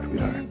would like,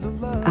 sweetheart.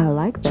 I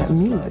like that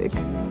music.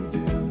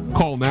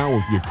 Call now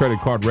with your credit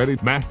card ready.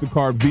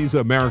 MasterCard, Visa,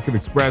 American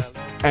Express,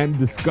 and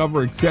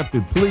Discover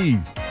accepted.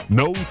 Please,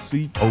 no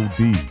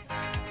COD.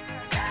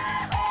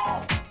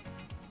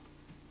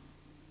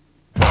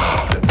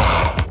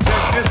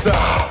 Check this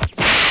out.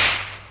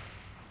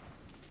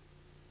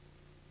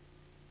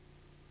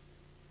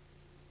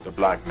 The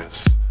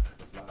blackness.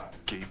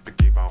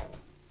 Keep on.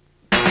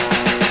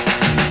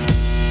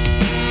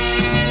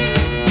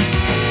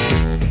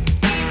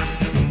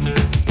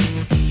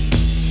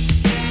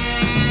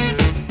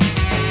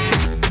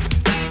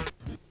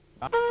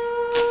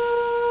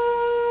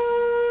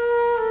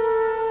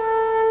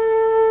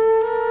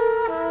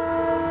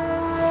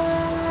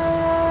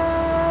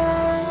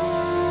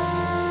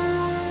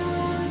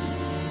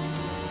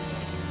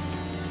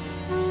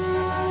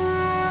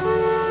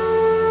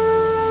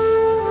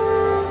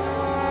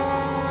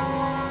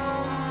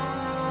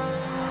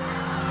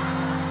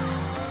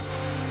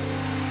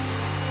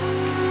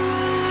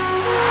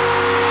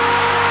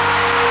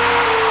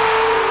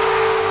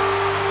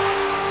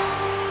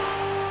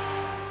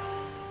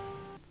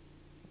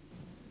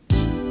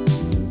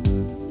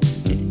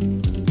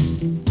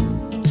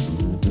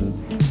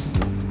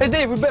 Hey,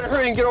 Dave, we better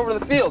hurry and get over to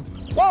the field.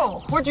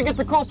 Whoa, where'd you get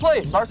the cool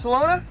plate?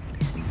 Barcelona?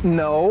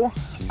 No,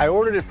 I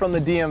ordered it from the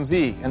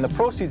DMV, and the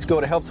proceeds go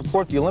to help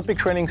support the Olympic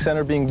Training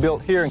Center being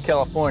built here in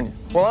California.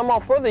 Well, I'm all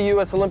for the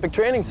U.S. Olympic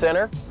Training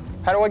Center.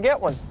 How do I get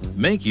one?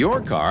 Make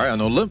your car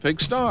an Olympic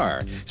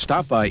star.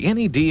 Stop by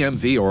any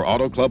DMV or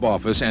Auto Club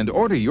office and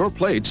order your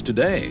plates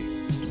today.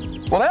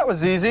 Well, that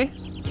was easy.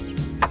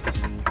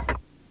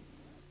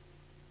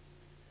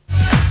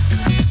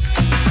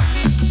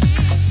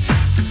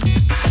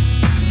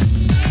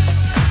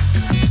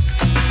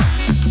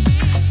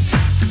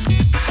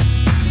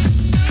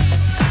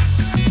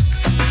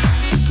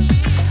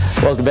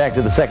 Welcome back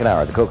to the second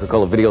hour of the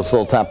Coca-Cola Video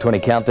Soul Top 20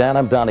 Countdown.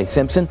 I'm Donnie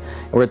Simpson.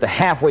 We're at the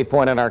halfway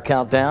point in our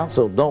countdown,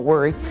 so don't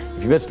worry.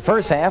 If you missed the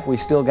first half, we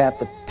still got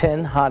the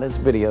 10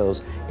 hottest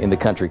videos in the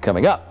country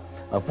coming up.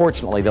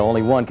 Unfortunately, though,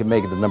 only one can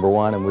make it to number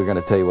one, and we're going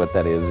to tell you what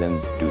that is in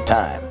due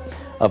time.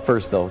 Up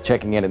first, though,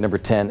 checking in at number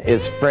 10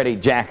 is Freddie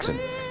Jackson.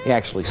 He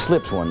actually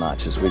slips one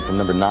notch this week from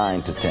number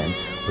 9 to 10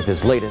 with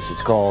his latest.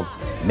 It's called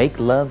Make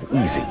Love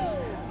Easy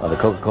on the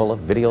Coca-Cola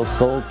Video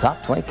Soul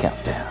Top 20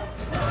 Countdown.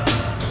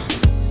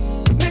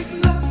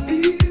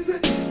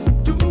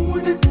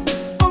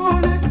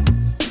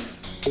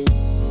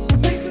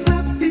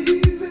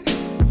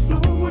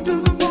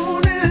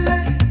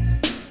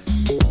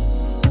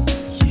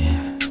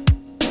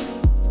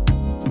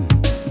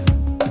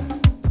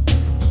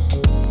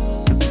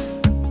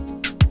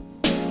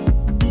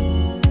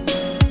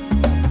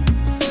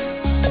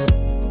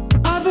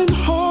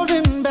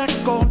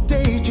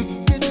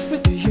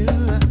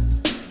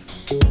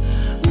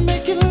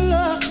 Making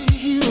love to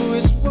you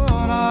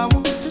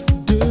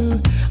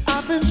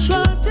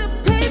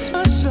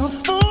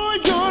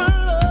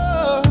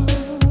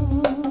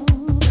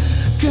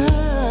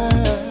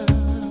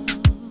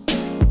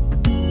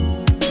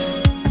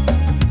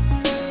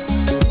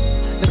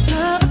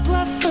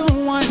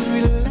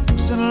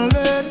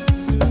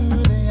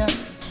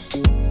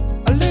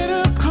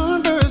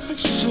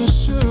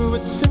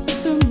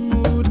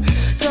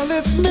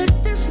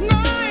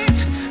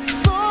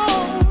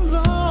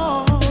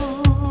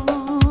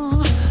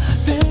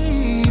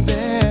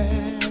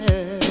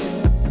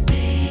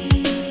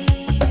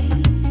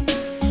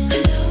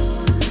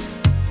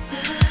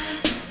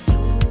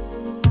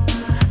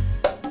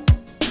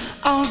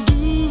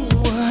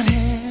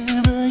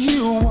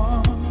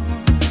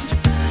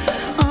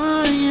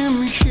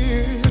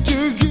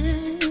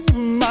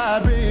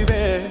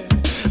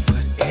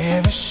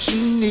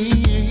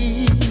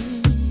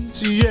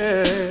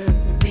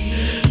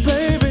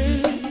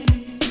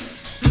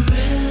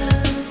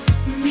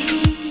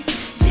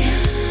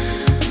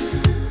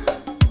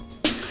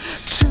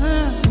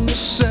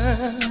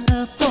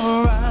yourself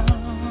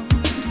around.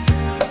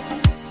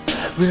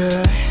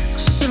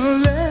 Relax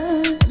and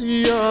let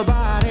your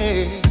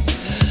body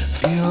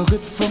feel good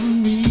for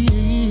me.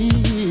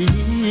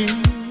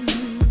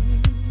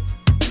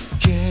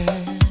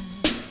 Yeah.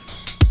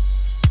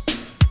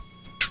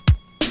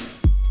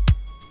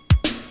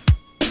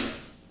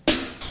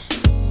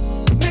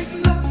 Make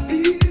love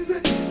easy,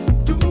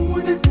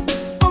 doing it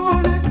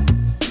all night.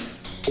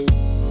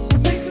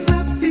 Make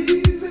love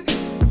easy,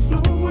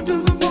 flow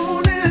till the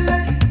morning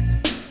light.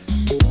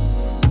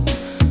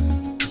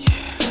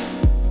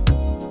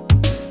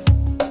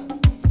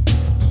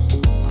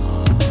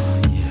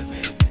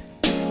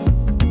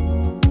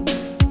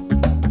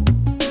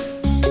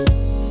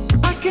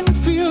 I can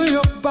feel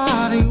your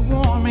body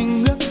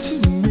warming up to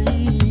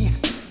me.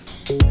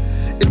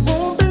 It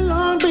won't be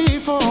long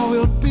before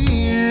we'll be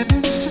in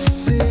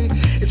ecstasy.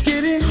 It's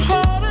getting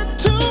harder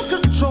to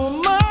control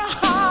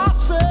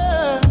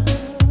myself,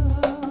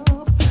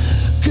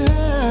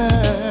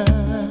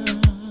 girl.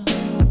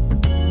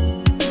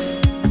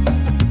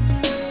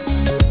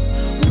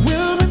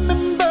 We'll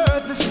remember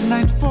this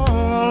night for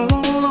a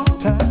long, long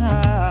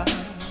time.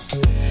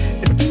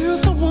 It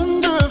feels so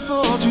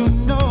wonderful to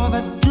know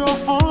that you're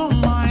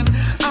on mine.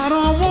 I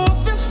don't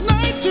want this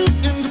night to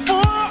end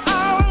for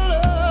our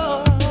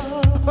love,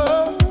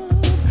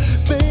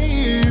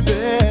 baby.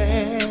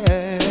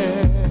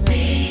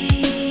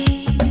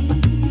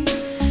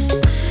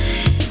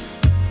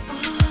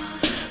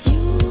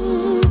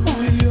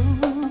 You're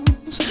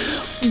yours,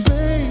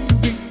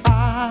 baby,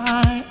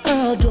 I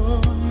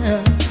adore you.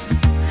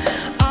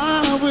 I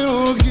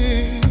will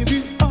give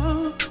you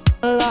all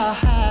I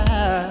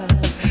have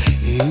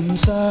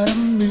inside of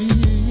me,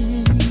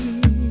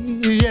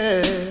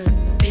 yeah.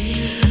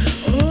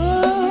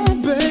 Oh,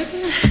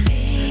 baby,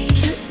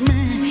 take me.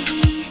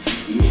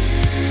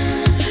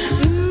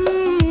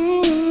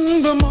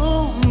 The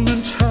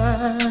moment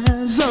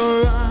has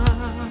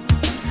arrived.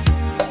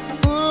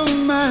 Oh,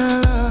 my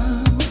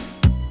love,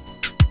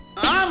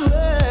 I'm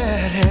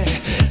ready.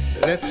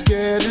 Let's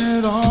get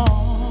it on.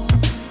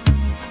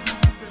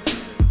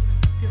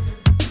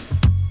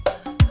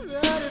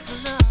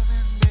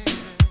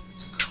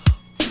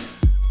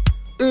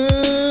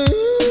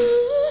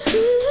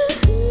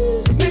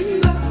 Make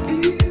love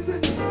easy.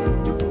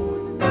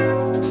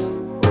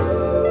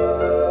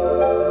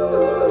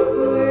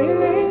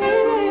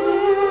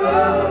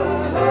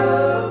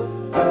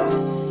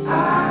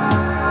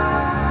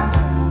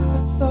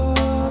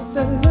 Thought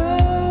that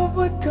love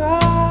would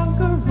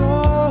conquer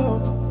all,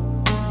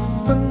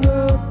 but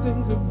nothing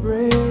could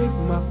break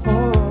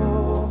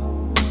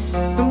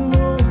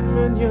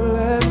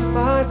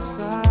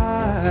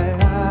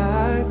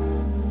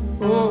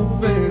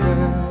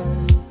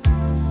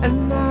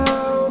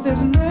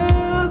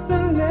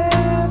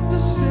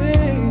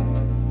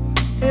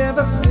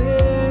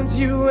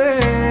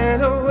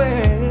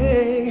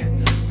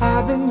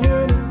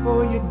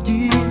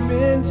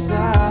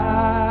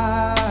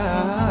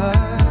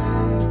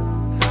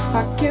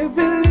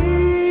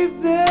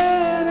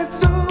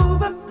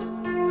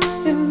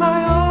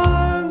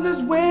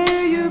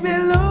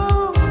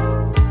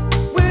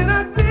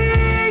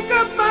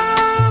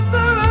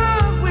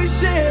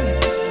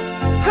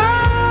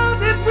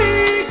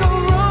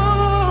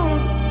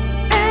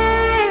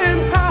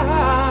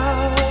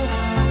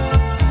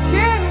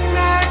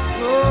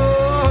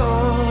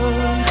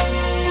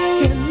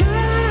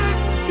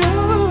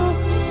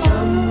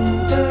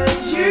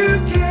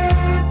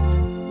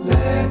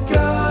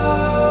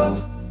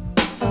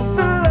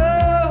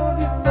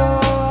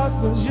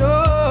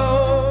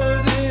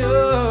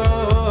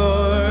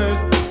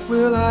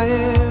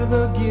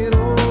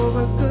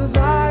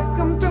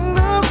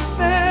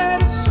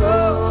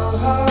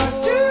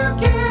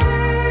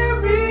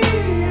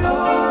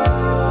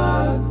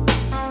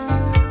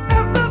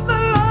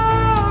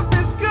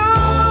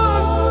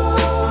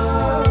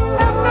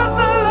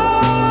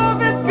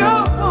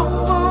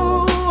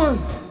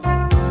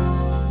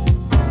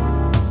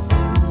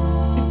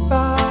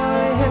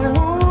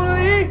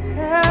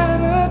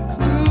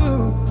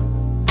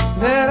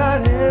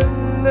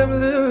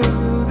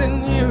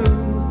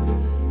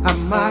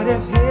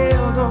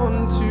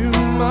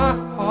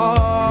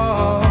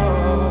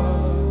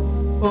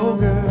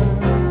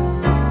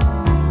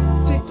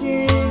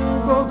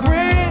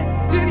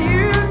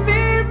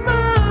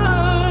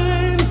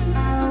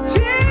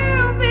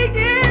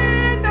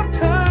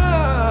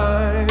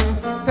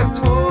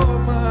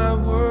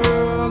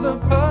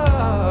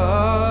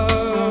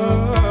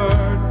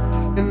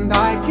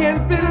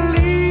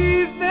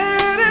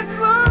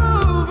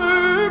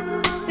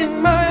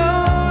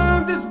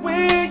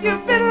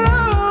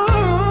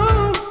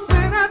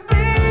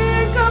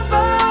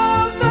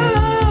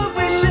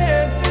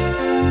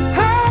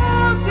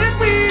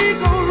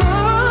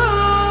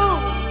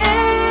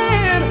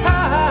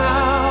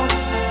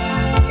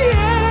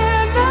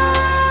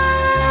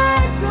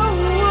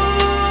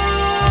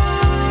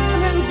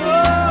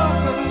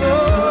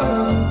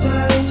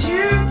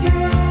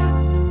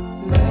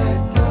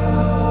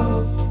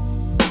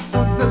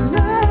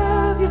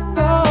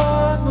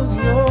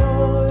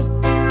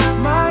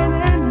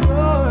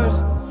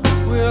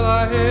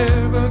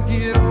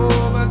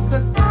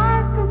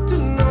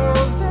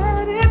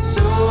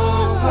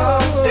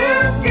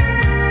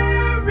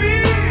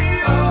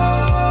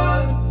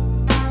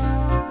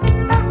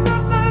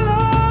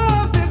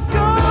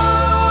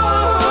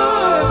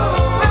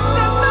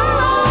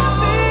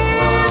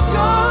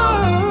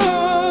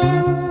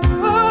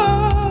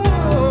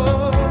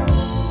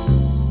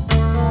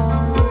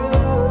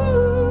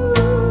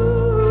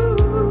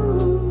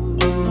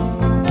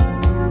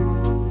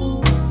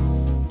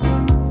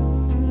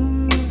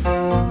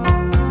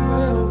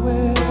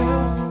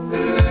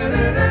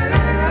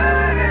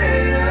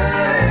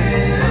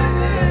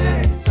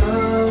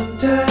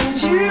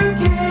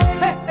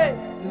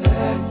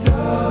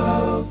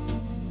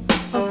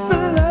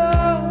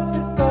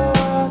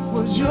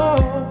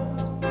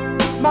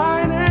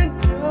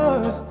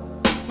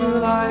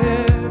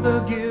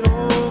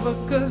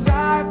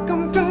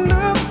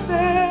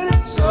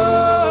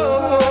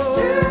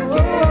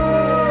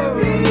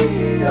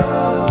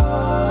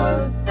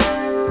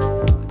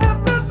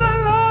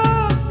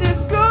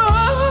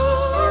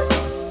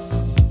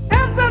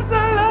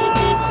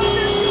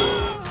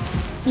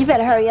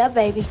Yeah,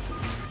 baby.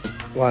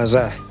 Why is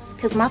that?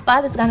 Because my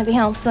father's going to be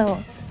home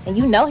soon. And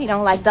you know he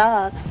don't like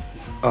dogs.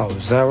 Oh,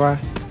 is that right?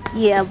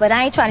 Yeah, but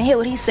I ain't trying to hear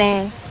what he's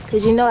saying.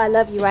 Because you know I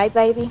love you, right,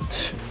 baby?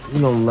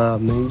 You don't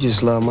love me. You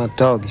just love my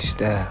doggy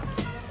style.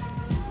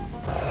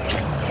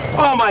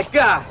 Oh, my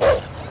God.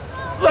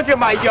 Look at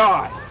my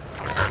yard.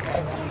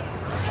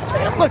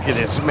 Man, look at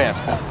this mess.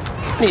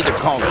 Need to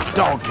call a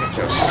dog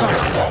catcher or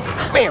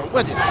something. Man,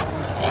 what is...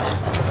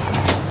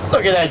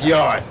 Look at that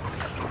yard.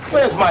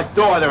 Where's my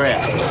daughter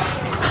at?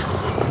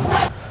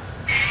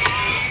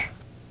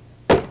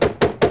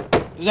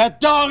 Is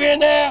that dog in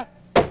there?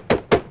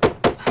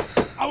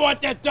 I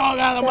want that dog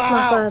out of my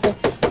house. That's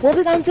my father. What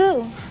we gonna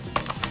do?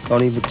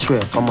 Don't even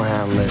trip. I'm gonna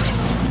handle this.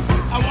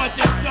 I want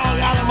that dog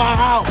out of my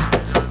house.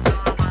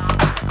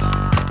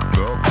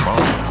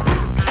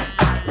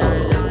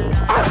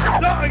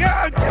 Dog,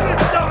 get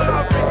this dog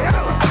off me.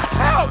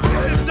 Help,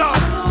 get this dog.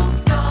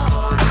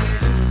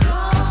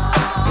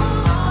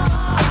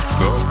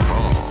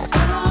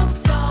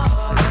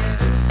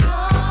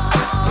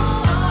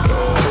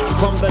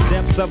 From the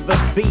depths of the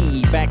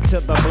sea, back to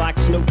the block,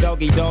 Snoop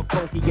Doggy Dogg,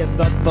 funky as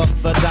the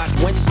doc.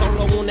 Went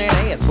solo on that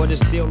ass, but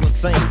it's still the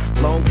same.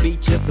 Long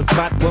Beach is the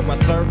spot where I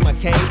serve my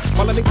cane.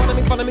 Follow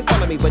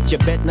me, but you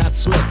bet not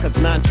slip, cause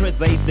 9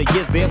 tris ain't the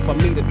years there for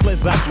me to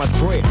cleanse out my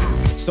grip.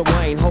 So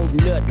I ain't holding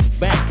nothing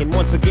back, and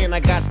once again I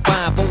got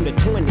 5 on the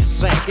 20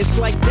 sack. It's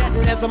like that,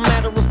 and as a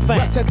matter of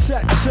fact,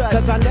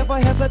 cause I never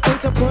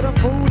hesitate to put a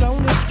fool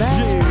on his back.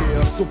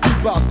 Yeah, so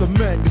keep out the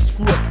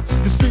manuscript.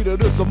 You see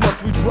that it's a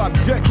must we drop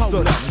gangsta.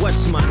 Hold up,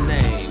 what's my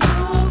name?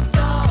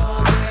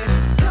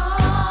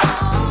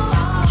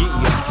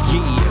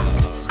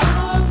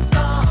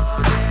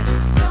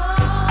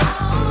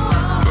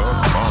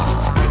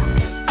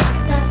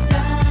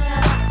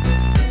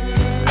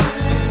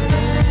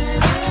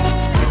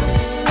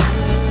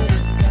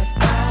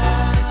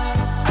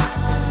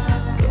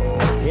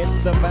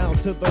 The bound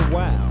to the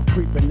wild,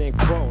 creeping and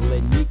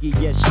crawling, Yiggy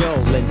yes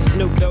yo'lin',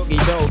 Snoop Doggy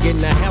Dogg in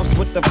the house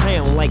with the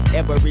pound like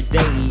every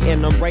day,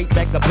 and I'm right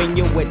back up in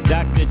you with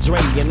Dr.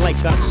 Dre, and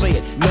like I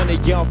said, none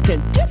of y'all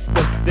can get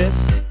with this,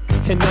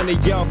 and none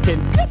of y'all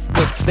can get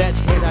with that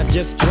hit I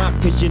just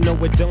dropped, cause you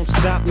know it don't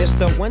stop,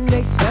 Mr.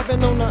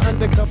 187 on the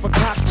undercover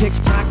cop,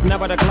 tick-tock, now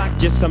by the clock,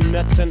 just some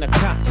nuts in the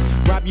cop,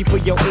 rob you for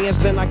your ears,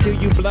 then I kill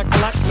you blood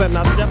clocks, and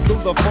I step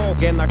through the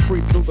fog, and I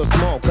creep through the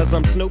smog, cause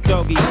I'm Snoop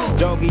Doggy,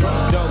 Doggy,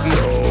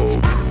 Doggy.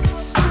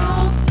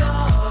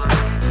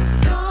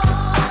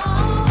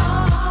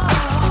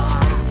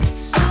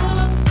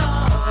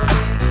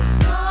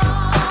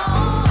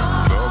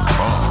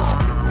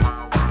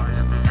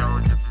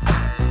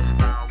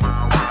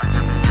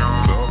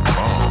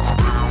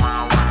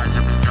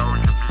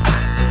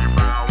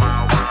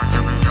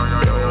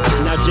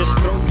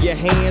 Your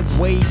hands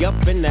way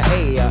up in the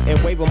air and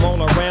wave them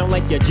all around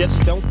like you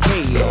just don't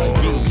care.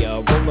 Yeah,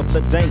 roll up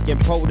the dank and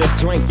pour the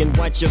drink and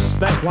watch your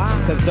stank. Why?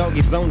 Cause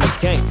doggy's on the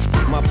gang.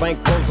 My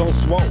bankroll's on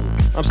swole.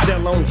 I'm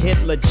still on hit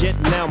legit,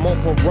 now I'm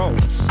on parole.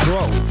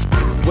 Stroll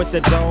with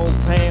the dog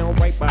pound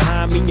right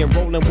behind me and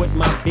rolling with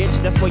my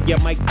bitch. That's where you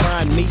might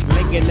find me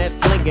flinging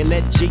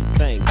that G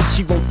thing.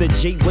 She want the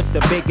G with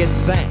the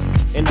biggest sack.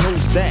 And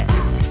who's that?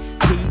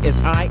 He is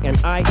I and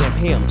I am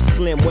him.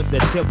 Slim with the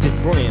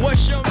tilted brim.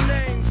 What's your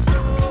name?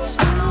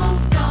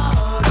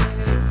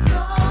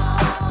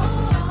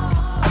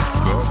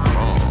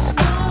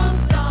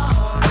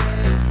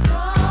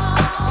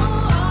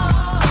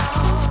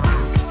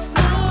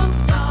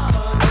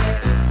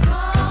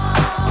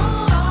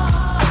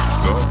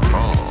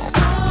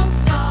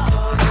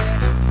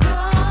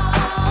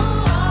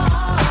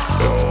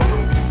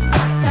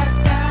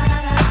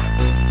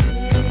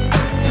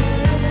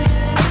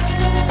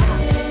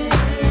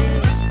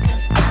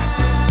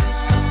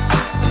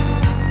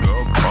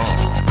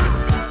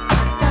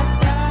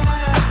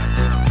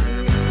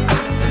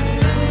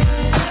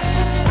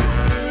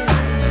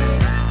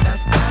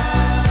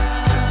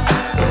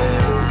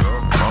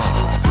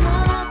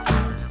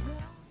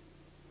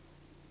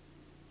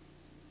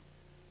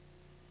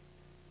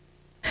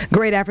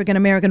 Great African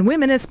American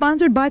Women is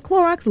sponsored by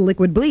Clorox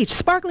Liquid Bleach,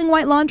 Sparkling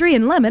White Laundry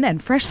in Lemon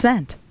and Fresh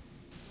Scent.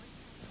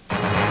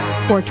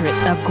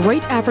 Portraits of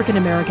Great African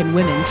American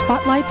Women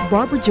spotlights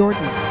Barbara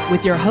Jordan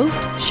with your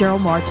host, Cheryl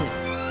Martin.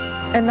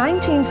 In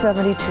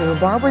 1972,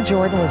 Barbara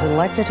Jordan was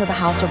elected to the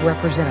House of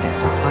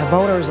Representatives by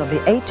voters of the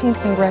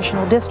 18th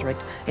Congressional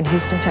District in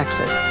Houston,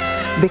 Texas,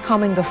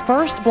 becoming the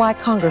first black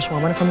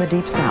congresswoman from the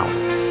Deep South.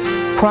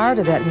 Prior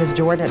to that, Ms.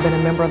 Jordan had been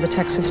a member of the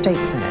Texas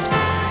State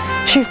Senate.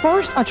 She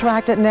first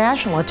attracted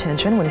national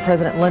attention when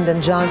President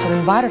Lyndon Johnson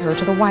invited her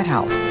to the White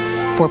House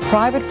for a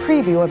private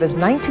preview of his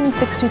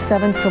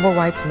 1967 civil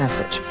rights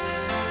message.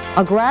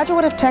 A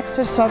graduate of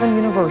Texas Southern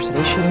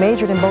University, she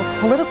majored in both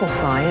political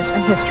science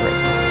and history.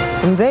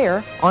 From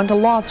there, on to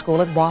law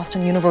school at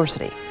Boston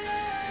University.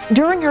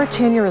 During her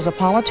tenure as a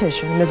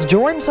politician, Ms.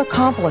 Jordan's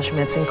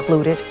accomplishments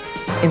included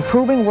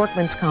improving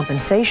workmen's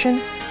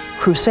compensation,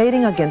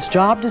 crusading against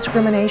job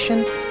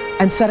discrimination,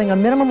 and setting a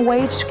minimum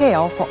wage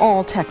scale for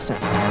all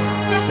Texans.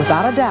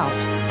 Without a doubt,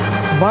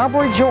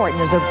 Barbara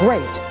Jordan is a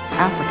great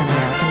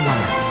African-American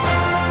women.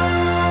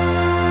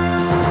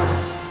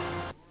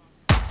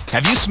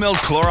 Have you smelled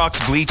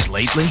Clorox bleach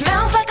lately?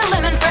 Smells like a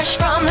lemon fresh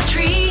from the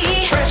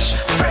tree. Fresh,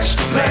 fresh,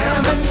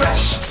 lemon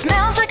fresh.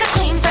 Smells like a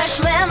clean, fresh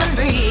lemon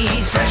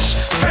breeze.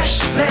 Fresh,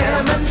 fresh,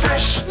 lemon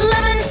fresh.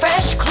 Lemon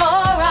fresh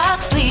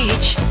Clorox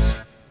bleach.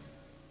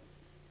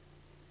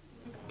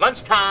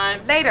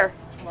 Lunchtime. Later.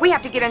 We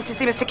have to get in to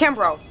see Mr.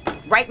 Kimbrough.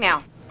 Right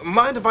now.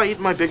 Mind if I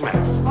eat my Big Mac?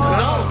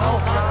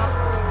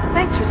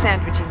 Thanks for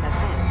sandwiching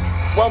us in.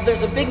 Well,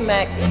 there's a Big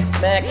Mac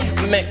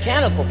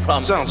mechanical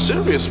problem. Sounds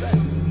serious,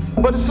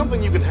 but it's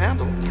something you can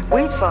handle.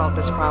 We've solved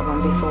this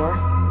problem before.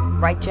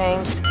 Right,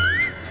 James?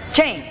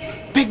 James!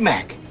 Big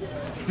Mac.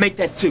 Make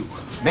that 2.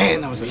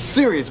 Man, that was a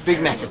serious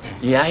Big Mac attack.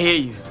 Yeah, I hear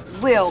you.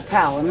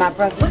 Willpower, my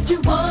brother. What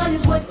you want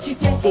is what you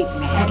get. Big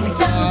Mac.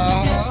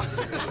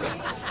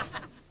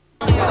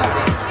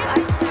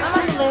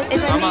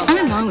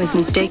 I'm always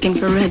mistaken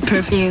for red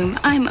perfume.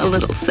 I'm a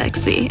little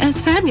sexy, as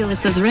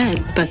fabulous as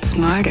red, but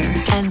smarter.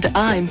 And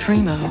I'm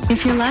Primo.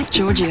 If you like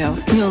Giorgio,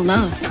 you'll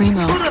love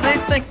Primo. Who do they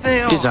think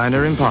they are?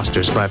 Designer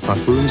Imposters by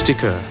Parfums de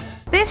Coeur.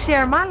 This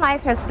year, my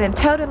life has been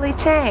totally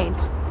changed.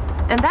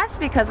 And that's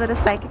because of the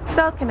Psychic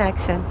Soul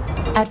Connection.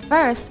 At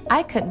first,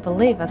 I couldn't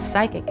believe a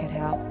psychic could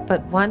help,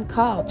 but one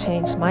call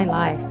changed my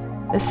life.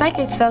 The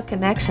Psychic Soul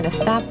Connection is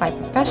staffed by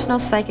professional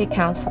psychic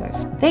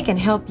counselors. They can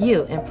help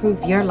you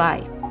improve your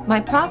life. My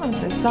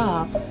problems are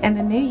solved, and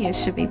the new year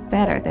should be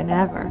better than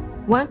ever.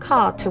 One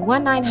call to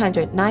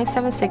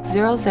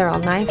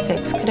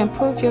 1-900-976-0096 could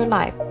improve your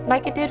life,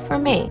 like it did for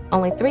me.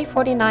 Only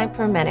 $3.49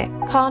 per minute.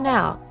 Call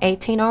now,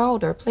 18 or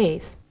older,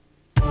 please.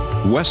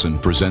 Wesson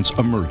presents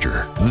a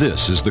merger.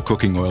 This is the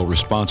cooking oil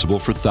responsible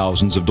for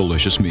thousands of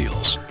delicious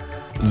meals.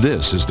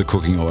 This is the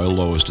cooking oil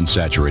lowest in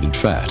saturated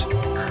fat.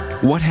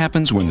 What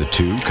happens when the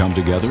two come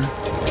together?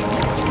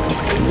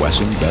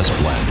 Wesson Best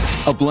Blend.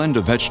 A blend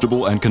of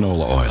vegetable and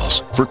canola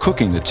oils for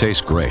cooking that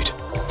tastes great.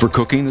 For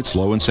cooking that's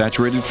low in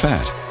saturated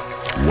fat.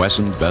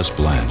 Wesson Best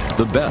Blend.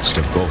 The best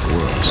of both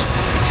worlds.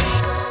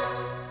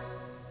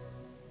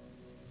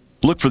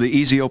 Look for the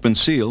easy open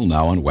seal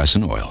now on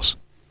Wesson oils.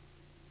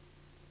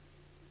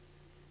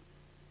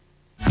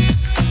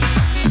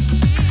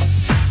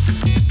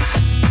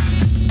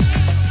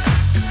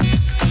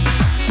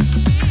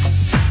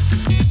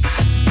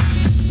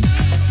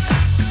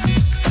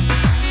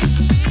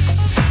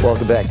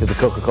 Welcome back to the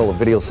Coca-Cola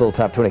Video Soul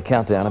Top 20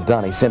 Countdown. I'm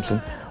Donnie Simpson.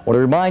 I want to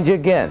remind you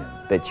again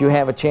that you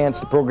have a chance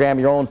to program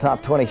your own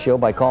Top 20 show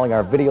by calling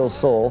our Video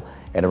Soul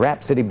and the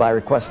Rap City by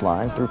request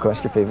lines to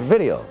request your favorite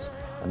videos.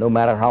 And no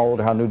matter how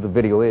old or how new the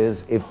video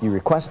is, if you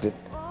request it,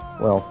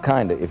 well,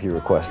 kinda if you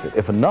request it.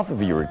 If enough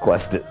of you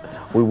request it,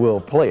 we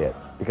will play it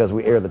because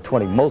we air the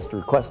 20 most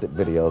requested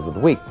videos of the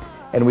week.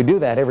 And we do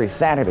that every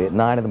Saturday at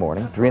 9 in the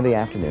morning, 3 in the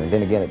afternoon,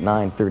 then again at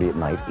 9:30 at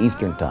night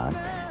Eastern Time.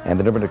 And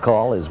the number to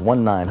call is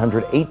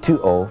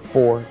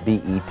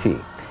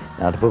 1-900-820-4BET.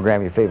 Now, to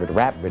program your favorite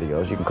rap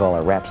videos, you can call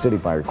our Rap City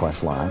by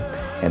request line,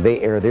 and they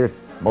air their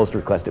most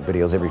requested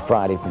videos every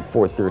Friday from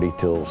 4:30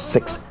 till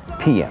 6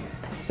 p.m.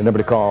 The number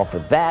to call for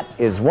that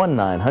is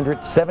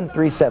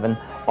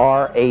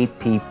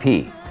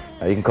 1-900-737-RAPP.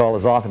 Now, you can call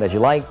as often as you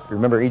like.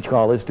 Remember, each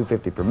call is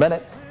 $2.50 per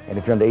minute, and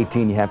if you're under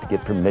 18, you have to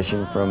get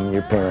permission from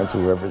your parents,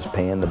 whoever is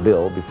paying the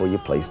bill, before you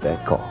place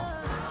that call.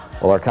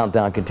 Well, our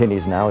countdown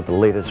continues now with the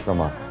latest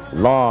from a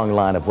long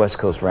line of West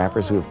Coast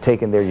rappers who have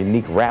taken their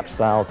unique rap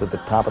style to the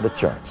top of the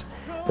charts.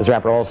 This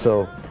rapper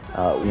also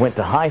went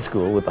to high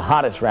school with the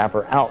hottest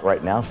rapper out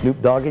right now,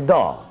 Snoop Doggy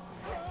Dogg.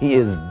 He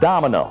is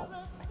Domino,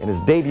 and his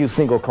debut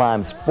single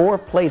climbs 4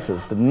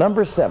 places to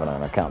number 7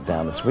 on our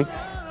countdown this week.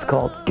 It's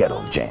called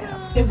Ghetto Jam.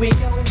 Here we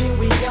go,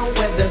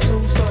 as the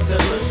tune starts to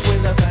loop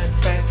with a fat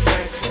track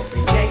for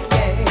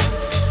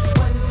yes.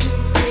 1, 2,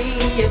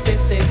 3, if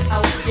this is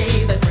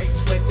OG, the great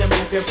switch to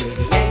move your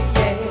pretty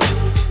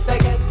yes. The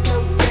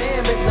Ghetto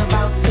Jam is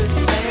about to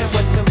slam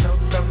with some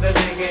notes from the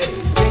negative.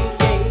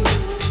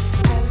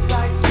 As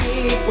I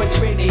keep what's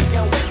really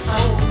going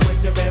on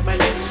with your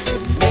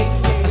reminiscence. A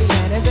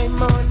Saturday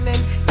morning,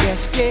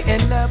 just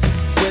getting up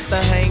with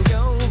a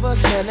hangover,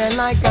 smelling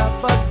like a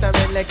butt. I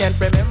really can't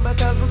remember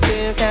cause I'm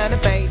still kinda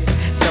faded.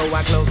 So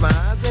I close my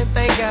eyes and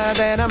thank God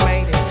that I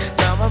made it.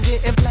 Now I'm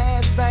getting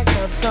flashbacks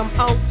of some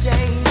old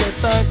Jane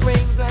with a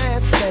green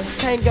glass, says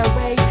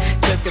Tangeray.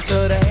 Took it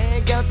to the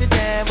head, got it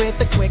down with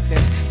the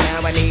quickness.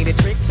 Now I need a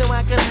trick so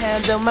I can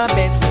handle my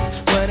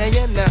business. What do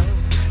you know?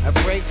 A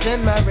freak's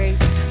in my reach.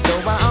 Go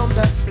on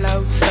the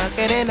floor, stuck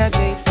it in a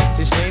deep.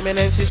 She's screaming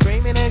and she's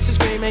screaming and she's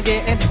screaming,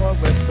 getting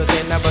hoarse. But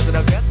then I busted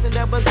her guts and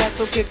that was that,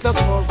 so kick the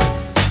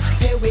chorus.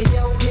 Here we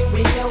go,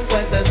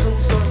 as the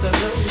tune starts to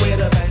move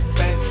with a bang,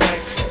 bang,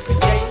 bang.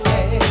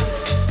 Yes.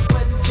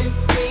 1, 2,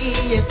 3,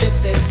 if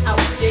this is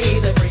OG,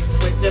 the breaks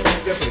with the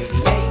move your pretty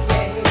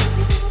yes.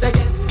 The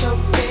Ghetto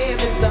Jam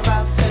is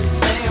about to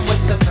slam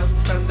with some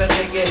notes from the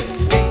negative.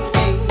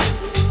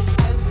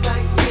 As I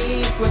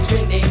keep what's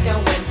really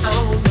going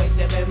on with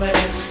the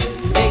memories.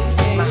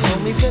 My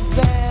homies are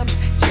damn,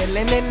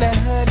 chilling in the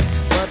hood,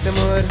 but them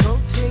hood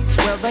hoochies,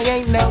 well they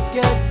ain't no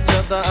good.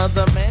 To the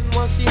other man,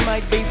 well she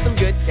might be some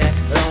good cat,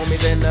 but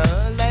homies in the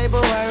hood label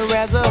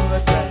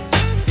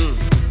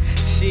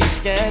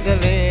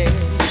scandalous.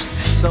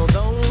 So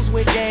those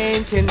with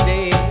game can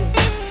dig,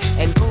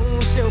 and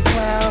fools she'll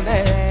plow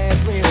that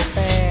ass real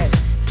fast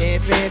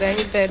if it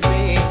ain't that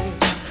big.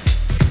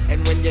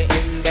 And when you're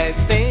in that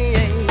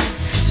thing,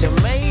 she'll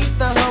make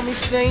the homie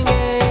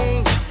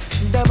singing,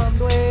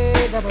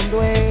 da-bum-dway,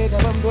 da-bum-dway,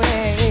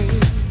 da-bum-dway.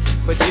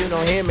 But you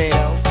don't hear me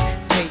though.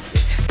 Hey,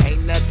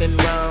 ain't nothing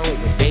wrong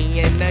with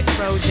being a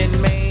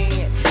Trojan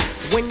man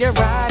when you're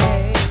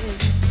riding.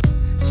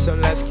 So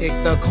let's kick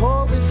the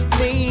chorus,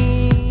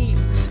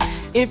 please,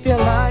 if you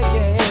like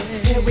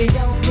it. Here we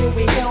go,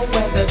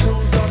 where the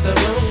tunes start to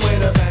bloom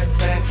with a back,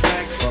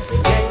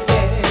 bumping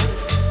yeah.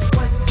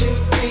 1, 2,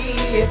 3,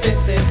 if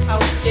this is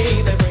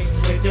okay, the breaks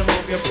with you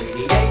move your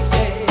pretty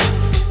yeah.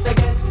 The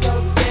ghetto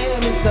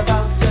jam is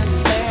about to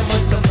slam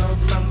with some love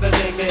from the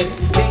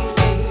diggity.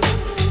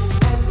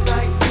 As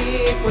I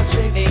keep what's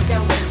really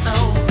going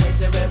on,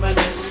 with you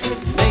reminisce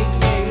with me.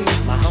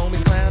 My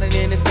homie clowning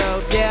in his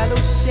gold yellow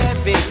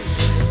Chevy,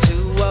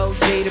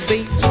 2OG the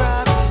beat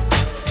drops.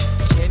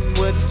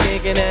 Kenwood's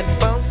kicking that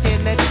funk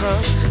in that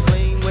trunk,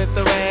 clean with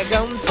the rag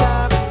on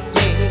top,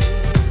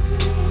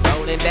 yeah.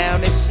 Rolling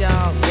down the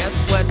shawl,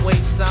 guess what we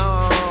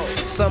saw?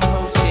 Some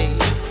hoochies.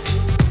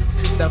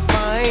 The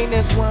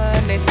finest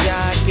one is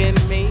jocking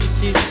me,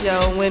 she's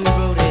showing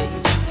booty.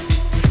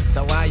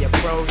 So I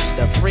approached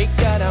the freak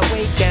of the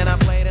week and I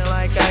played it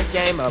like a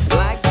game of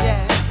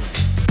blackjack.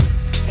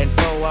 And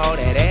for all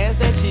that ass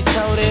that she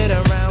toted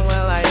around,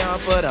 well, I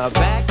offered a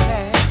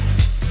backpack.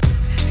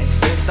 And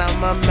since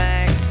I'm a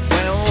Mac,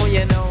 well,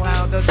 you know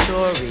how the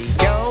story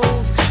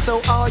goes.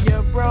 So all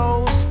your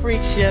bros,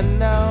 freaks, you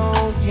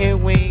know, here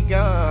we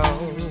go.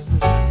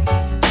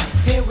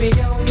 Here we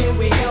go,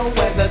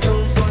 where the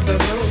tunes go to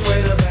move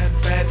with a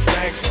bad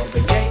track,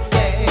 open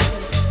yeah.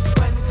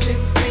 1, 2,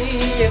 3,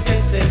 if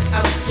this is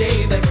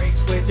okay, the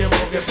breaks with you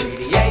move your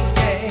pretty yeah.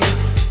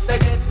 The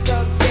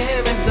ghetto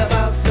jam is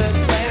about to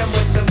slam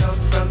with some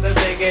notes from the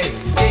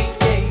diggity.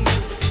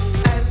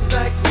 As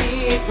I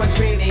keep what's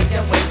really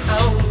going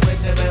on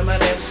with the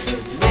reminisce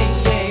with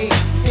me.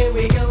 Here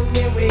we go,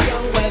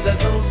 where the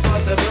tunes go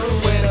to move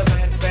with a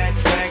bad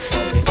track,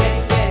 open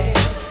yeah.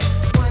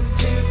 1,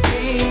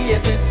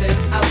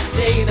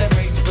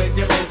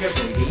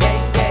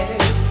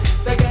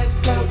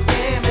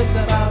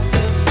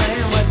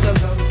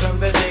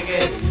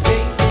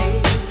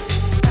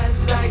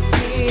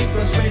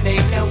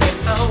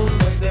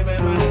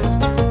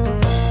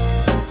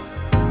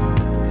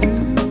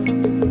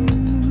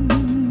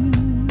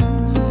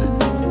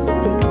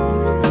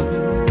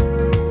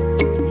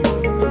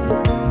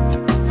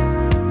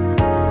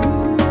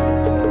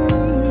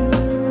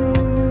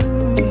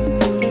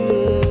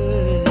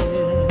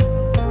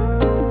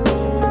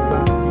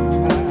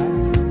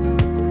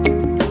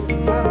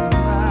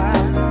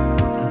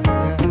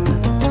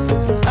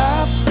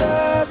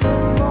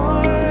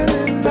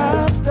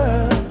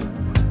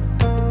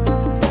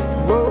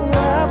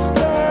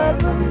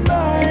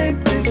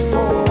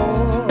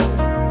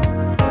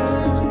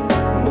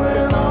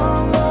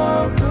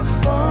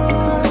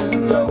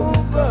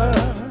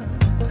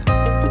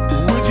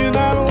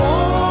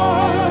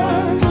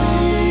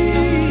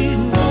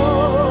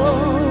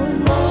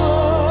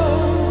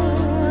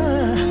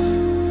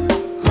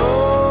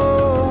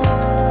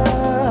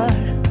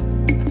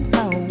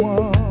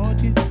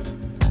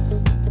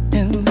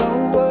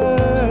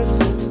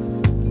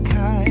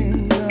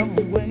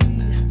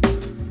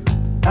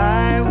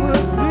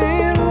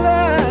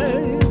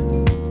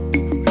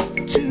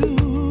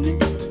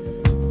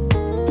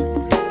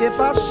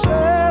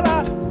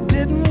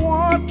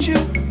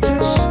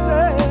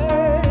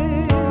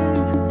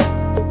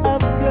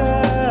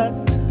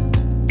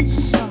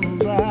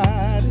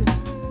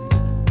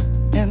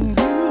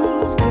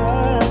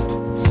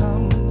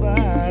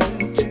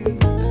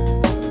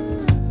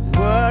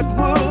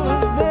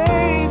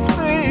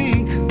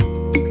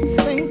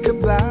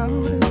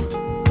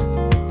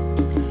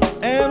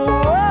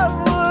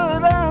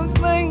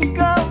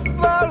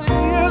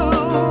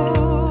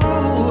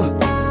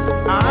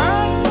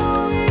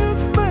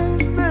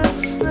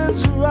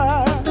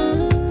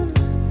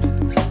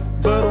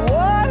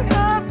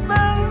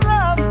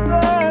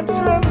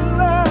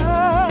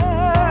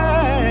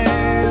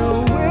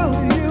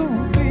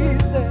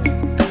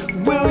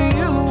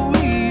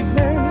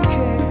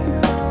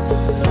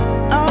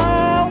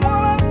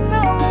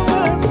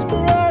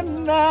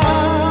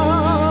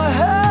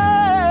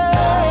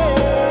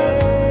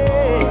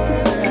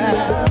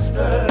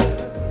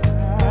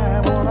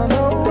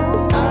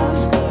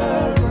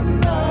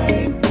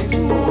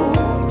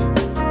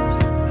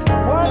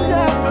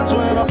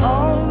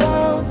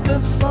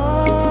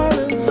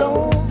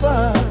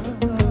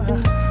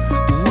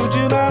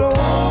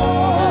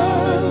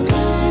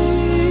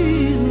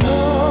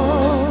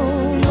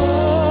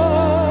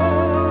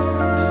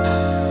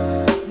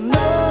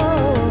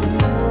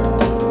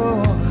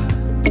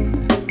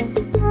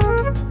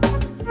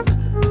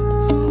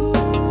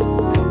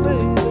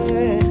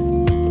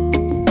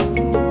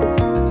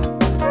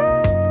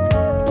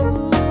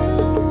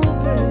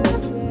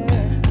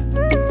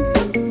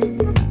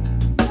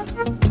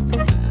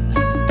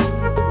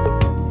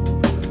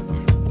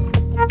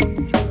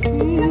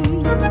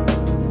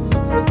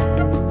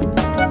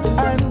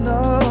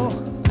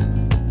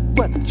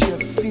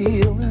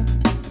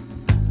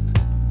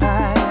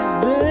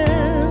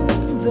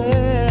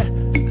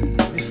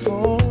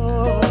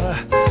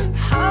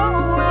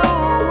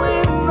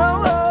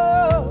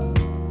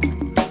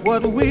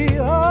 what we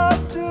are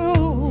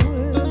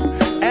doing,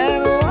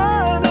 and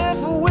what if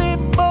we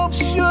both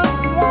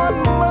should want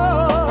more?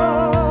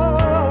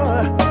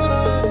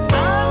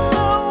 I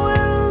know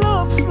it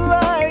looks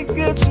like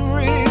it's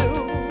real,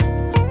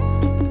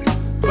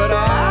 but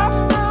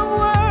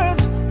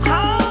afterwards,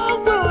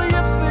 how will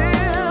you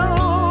feel?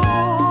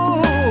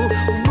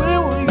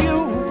 Will you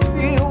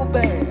feel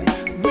bad?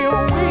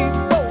 Will we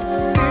both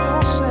feel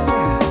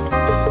sad?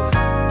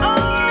 I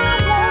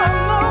wanna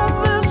know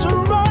this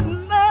right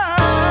now.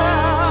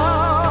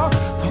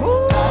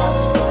 Ooh.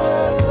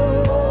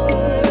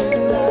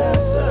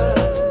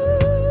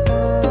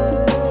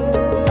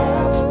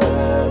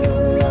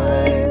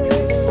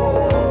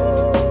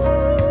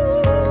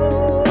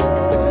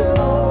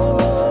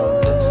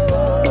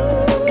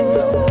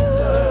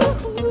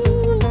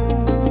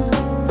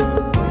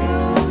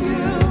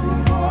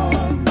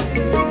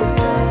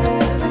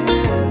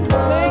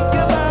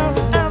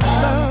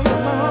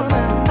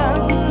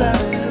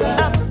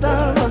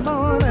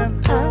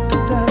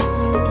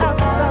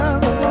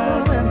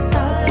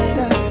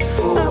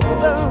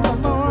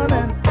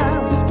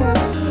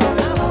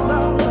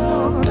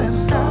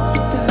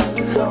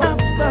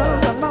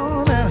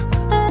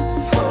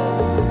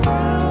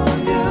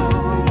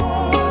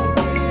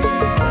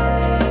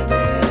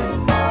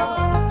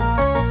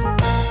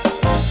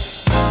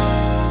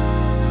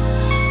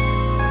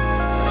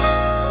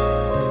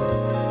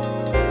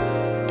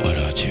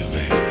 Without you,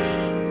 baby,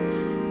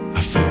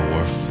 I feel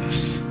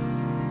worthless.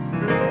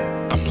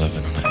 I'm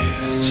living on the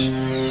edge.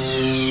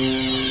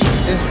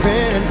 It's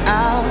been an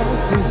hour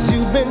since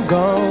you've been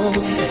gone,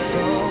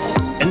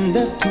 and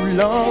that's too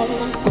long,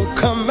 so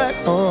come back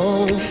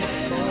home.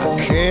 I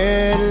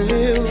can't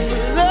live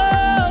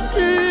without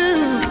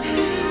you,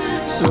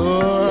 so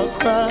I'll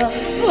cry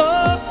for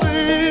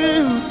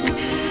you.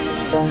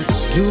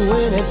 Do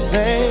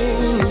anything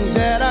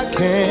that I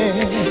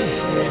can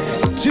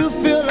to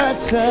feel that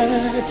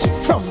touch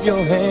from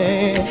your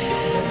hand.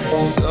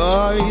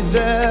 Sorry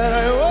that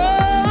I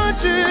want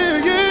you,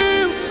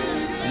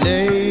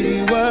 lady,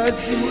 what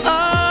do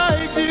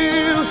I do?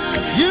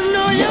 You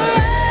know you're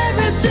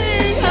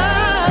everything I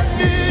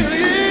do.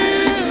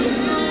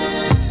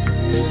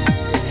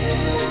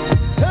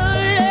 Oh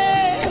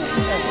yeah,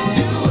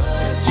 do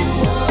what you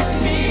want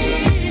me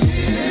to.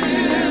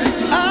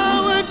 I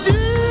would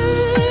do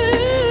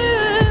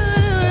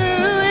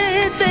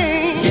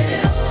anything.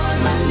 Get on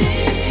my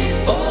knees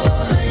for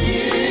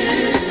you.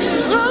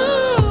 Oh,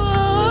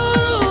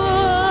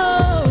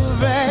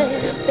 baby,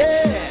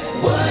 yeah.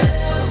 What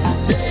else is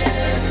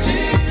there to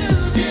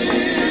do?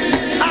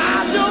 I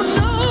don't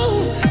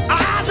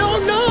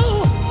know,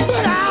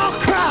 but I'll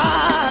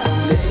cry.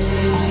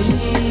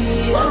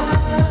 Lady, I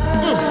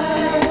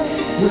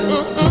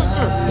will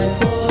cry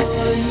for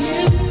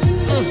you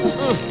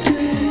tonight.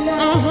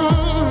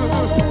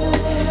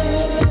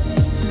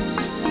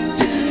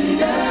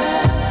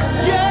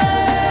 Yeah,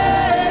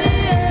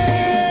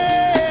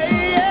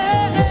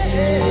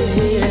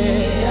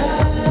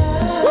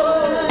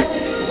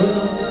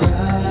 we'll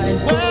cry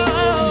for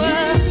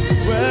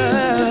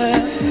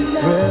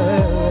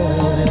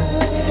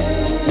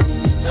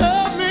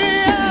help me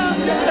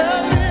out,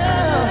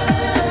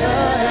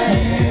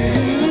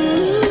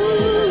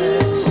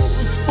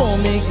 for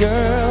me,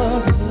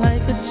 girl, just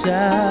like a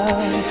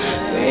child.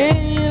 When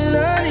you're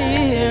not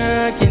here,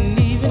 I can't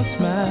even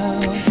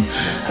smile.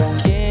 I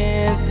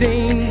can't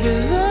think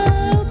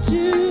without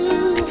you.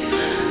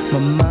 My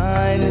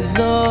mind is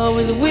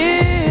always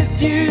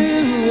with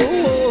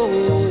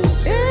you.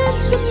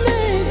 It's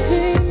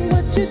amazing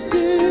what you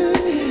do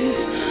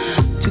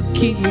to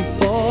keep me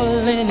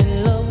falling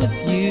in love with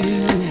you.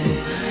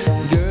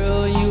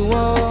 Girl, you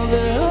are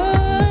that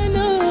I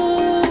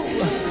know.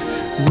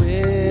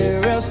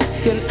 Where else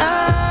can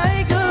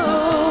I go?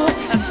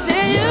 I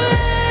say you're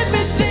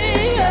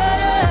everything I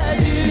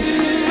do.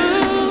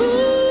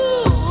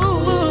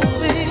 Ooh,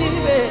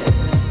 baby.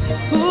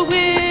 Ooh,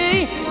 we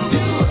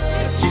do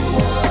what you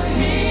want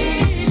me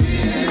to.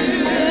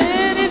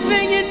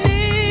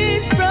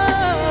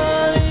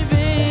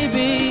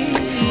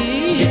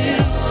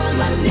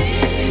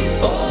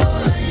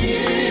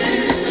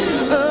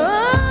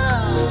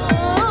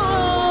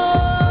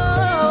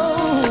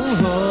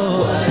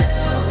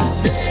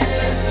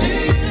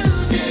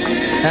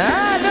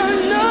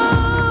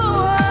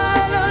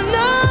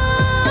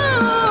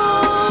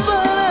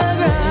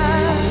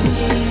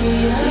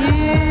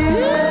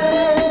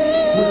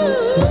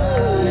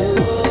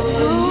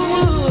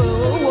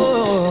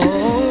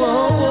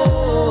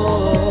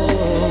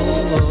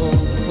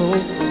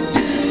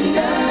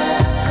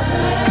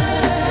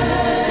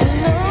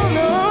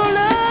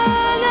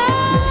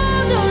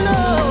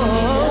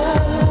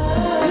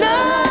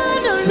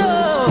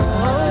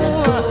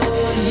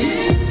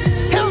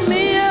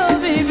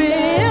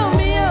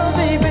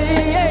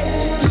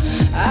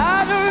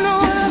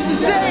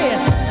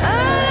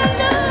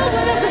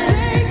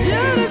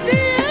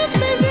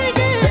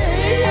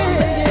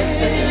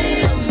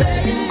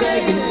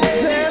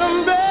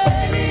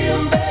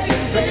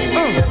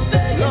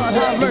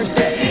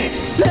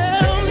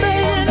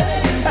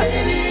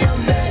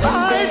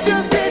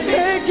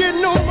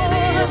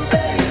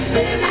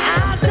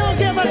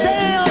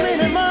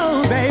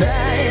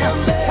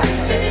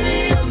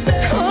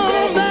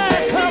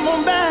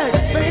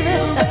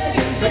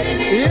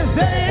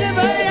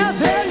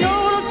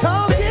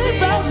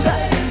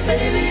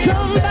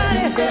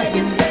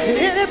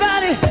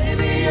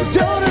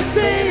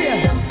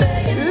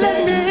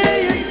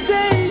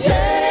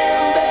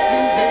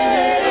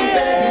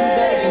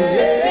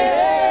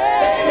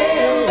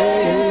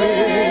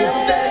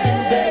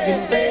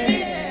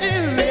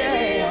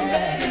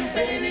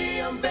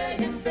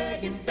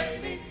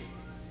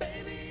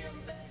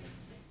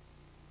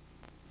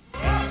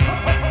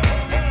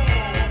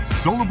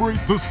 Celebrate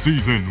the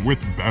season with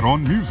Bet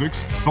on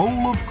Music's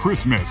Soul of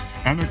Christmas,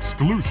 an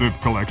exclusive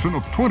collection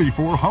of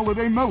 24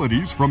 holiday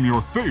melodies from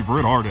your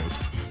favorite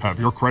artists. Have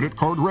your credit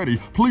card ready.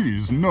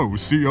 Please, no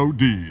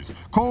CODs.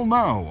 Call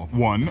now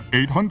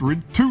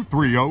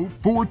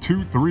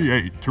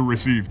 1-800-230-4238 to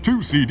receive 2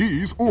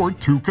 CDs or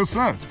 2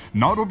 cassettes,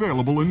 not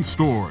available in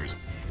stores.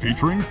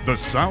 Featuring the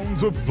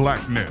sounds of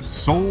blackness,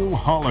 Soul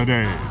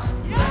Holidays.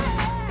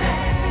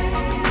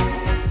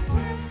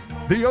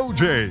 The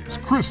OJ's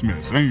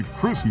Christmas Ain't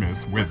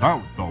Christmas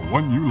Without the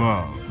One You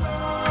Love.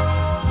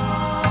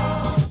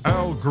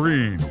 Al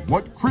Green,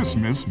 What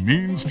Christmas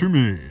Means to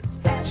Me.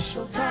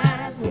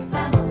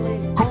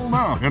 Call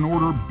now and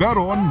order Bet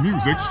on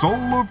Music's Soul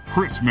of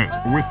Christmas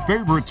with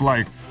favorites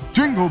like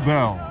Jingle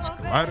Bells,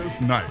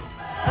 Gladys Knight.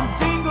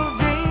 Jingle,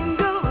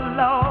 jingle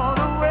all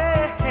the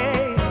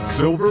way.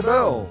 Silver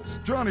Bells,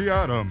 Johnny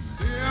Adams.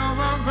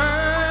 Silver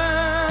bells.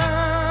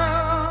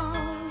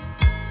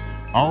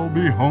 I'll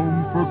Be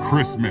Home for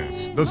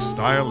Christmas, the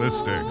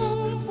Stylistics.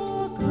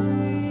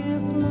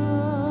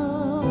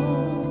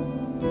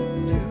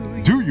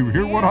 Do You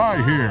Hear What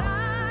I Hear?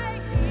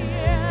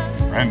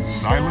 And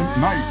Silent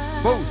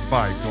Night, both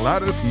by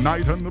Gladys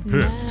Knight and the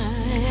Pits.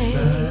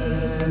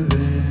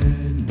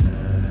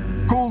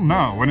 Call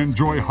now and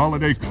enjoy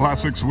holiday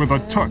classics with a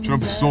touch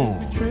of soul.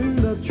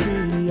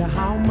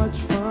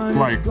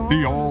 Like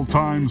the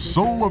all-time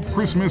Soul of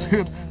Christmas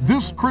hit,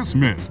 This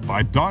Christmas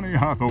by Donny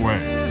Hathaway.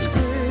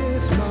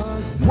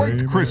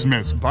 White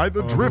Christmas by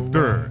the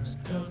Drifters.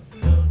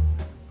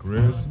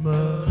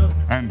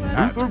 And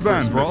Luther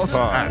Vandross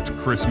at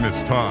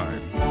Christmas time.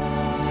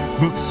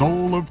 The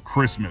Soul of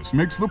Christmas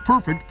makes the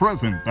perfect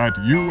present that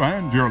you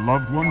and your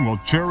loved one will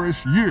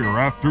cherish year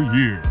after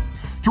year.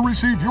 To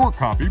receive your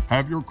copy,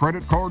 have your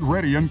credit card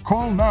ready and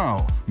call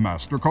now.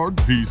 MasterCard,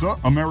 Visa,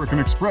 American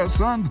Express,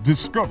 and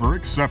Discover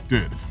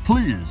accepted.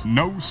 Please,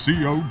 no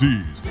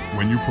CODs.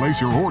 When you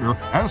place your order,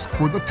 ask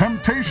for the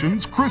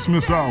Temptations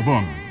Christmas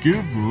album.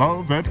 Give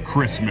love at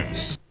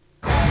Christmas.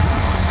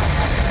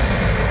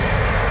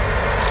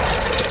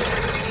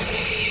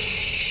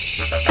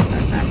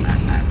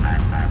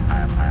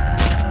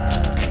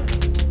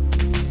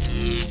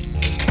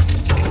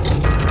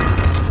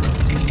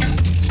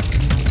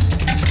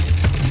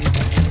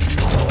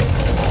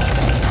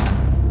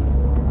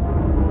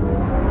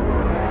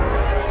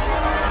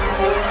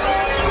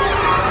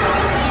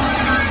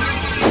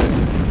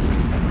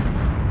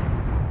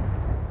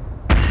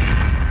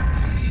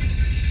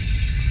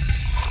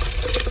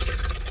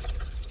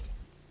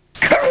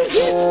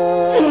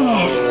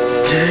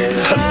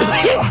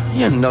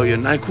 You know your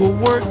NyQuil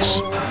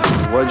works.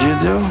 What'd you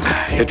do?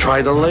 You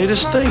tried the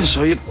latest thing,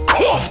 so you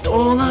coughed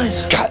all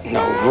night. Got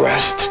no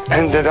rest.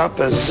 Ended up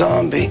a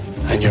zombie.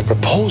 And your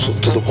proposal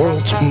to the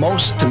world's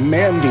most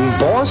demanding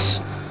boss?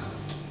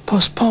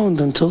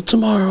 Postponed until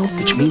tomorrow,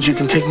 which means you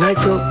can take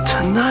NyQuil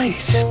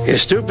tonight. You're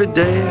stupid,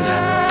 Dave,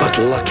 but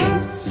lucky.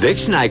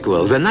 Vicks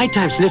NyQuil, the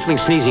nighttime sniffling,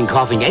 sneezing,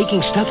 coughing,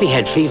 aching, stuffy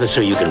head fever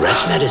so you can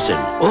rest medicine.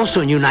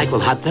 Also new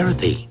NyQuil Hot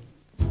Therapy.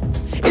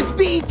 It's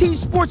BET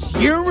Sports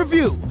Year in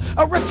Review,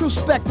 a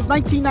retrospect of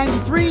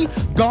 1993,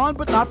 gone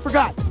but not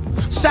forgotten.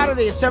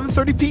 Saturday at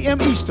 7:30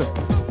 p.m. Eastern.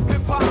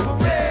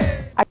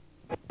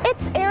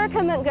 It's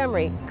Erica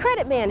Montgomery,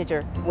 credit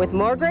manager, with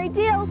more great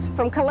deals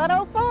from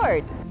Coletto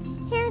Ford.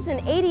 Here's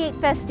an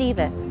 88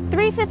 Festiva,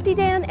 $350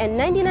 down and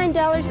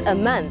 $99 a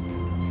month.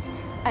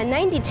 A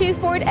 92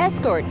 Ford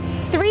Escort,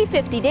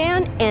 $350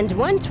 down and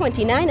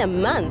 $129 a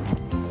month.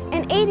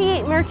 An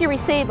 88 Mercury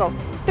Sable,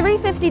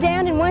 $350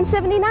 down and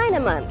 $179 a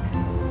month.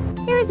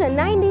 Here's a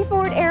 90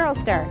 Ford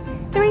Aerostar,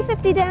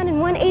 $350 down and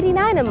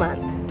 $189 a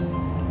month.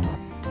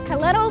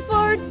 Coletto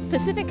Ford,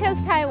 Pacific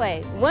Coast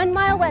Highway, 1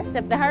 mile west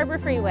of the Harbor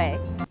Freeway.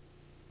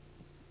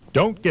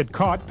 Don't get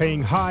caught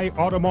paying high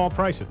auto mall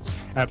prices.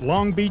 At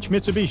Long Beach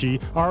Mitsubishi,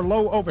 our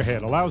low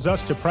overhead allows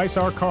us to price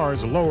our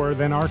cars lower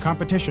than our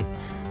competition.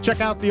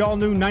 Check out the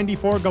all-new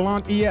 94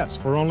 Galant ES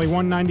for only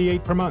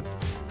 $198 per month.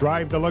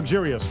 Drive the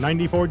luxurious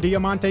 94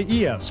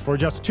 Diamante ES for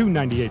just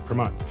 $298 per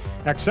month.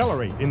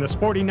 Accelerate in the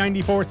sporty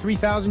 94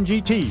 3000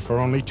 GT for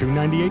only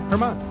 $298 per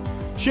month.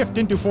 Shift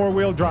into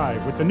four-wheel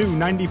drive with the new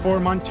 94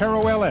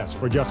 Montero LS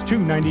for just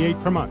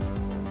 $298 per month.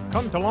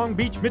 Come to Long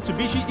Beach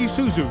Mitsubishi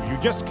Isuzu. You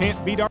just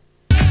can't beat our...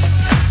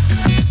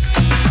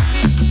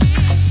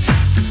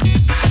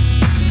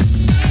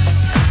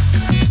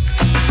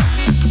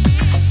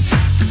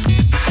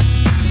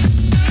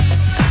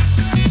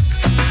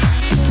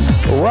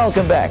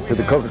 Welcome back to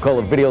the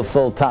Coca-Cola Video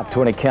Soul Top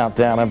 20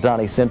 Countdown. I'm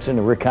Donnie Simpson,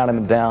 and we're counting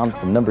them down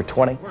from number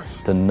 20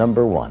 to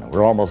number 1.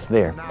 We're almost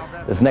there.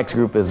 This next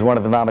group is one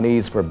of the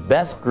nominees for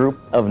Best Group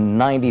of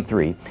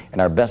 93 in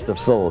our Best of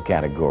Soul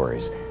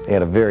categories. They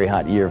had a very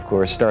hot year, of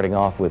course, starting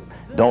off with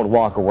Don't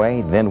Walk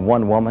Away, then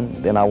One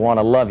Woman, then I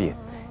Wanna Love You.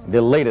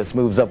 Their latest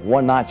moves up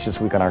one notch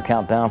this week on our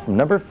countdown from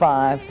number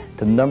 5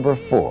 to number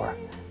 4.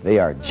 They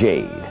are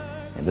Jade,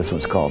 and this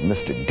one's called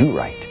Mr. Do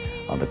Right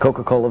on the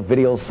Coca-Cola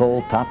Video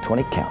Soul Top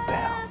 20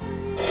 Countdown.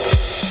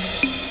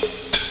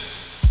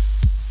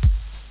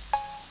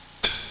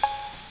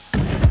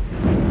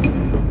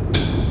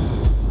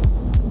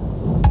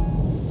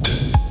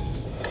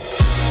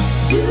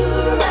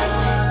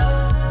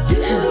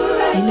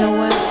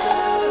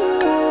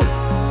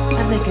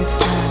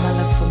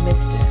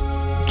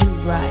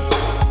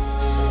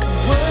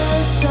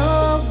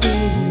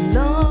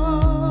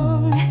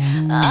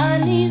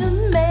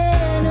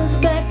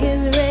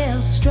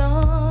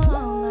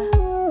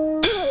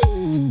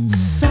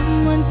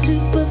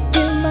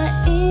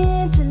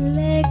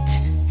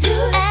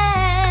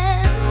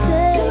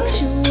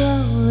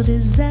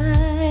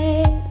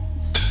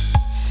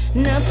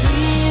 Now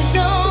please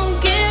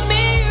don't get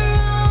me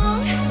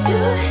wrong.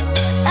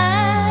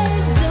 I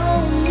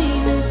don't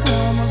mean to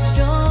come on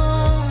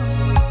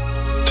strong.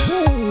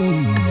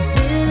 It's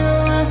been a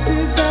while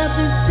since I've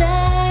been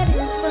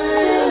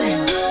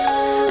satisfied,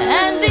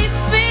 and these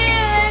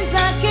feelings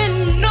I can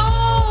no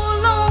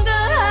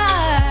longer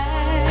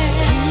hide. I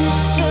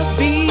used to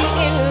be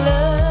in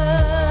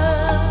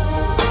love,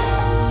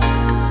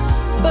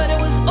 but it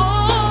was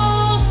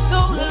oh so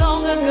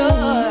long ago.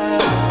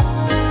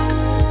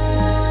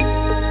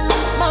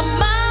 My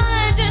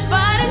mind and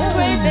body's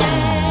craving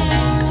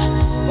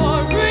for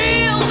a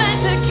real man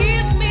to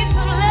give me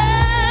some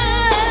love.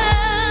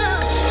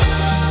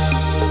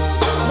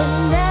 But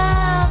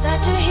now that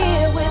you're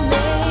here with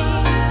me,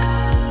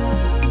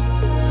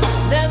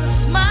 there's a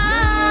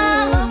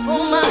smile up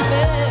on my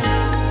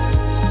face.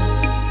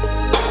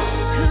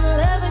 'Cause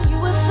loving you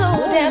is so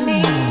damn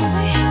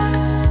easy,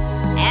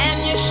 and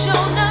you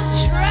sure enough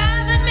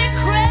driving me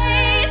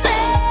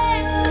crazy.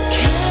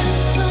 Can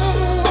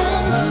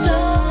someone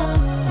stop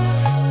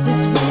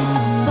this rain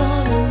from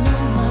falling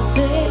on my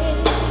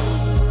face?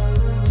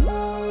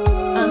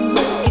 I'm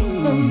looking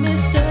for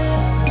Mr.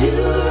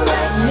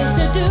 Do-Right,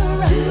 Mr.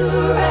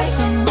 Do-Right,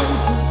 someone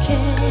who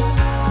can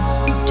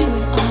do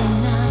it all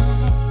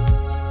night.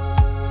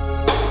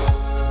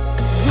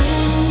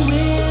 When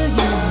will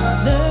you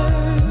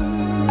learn?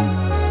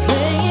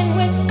 Playing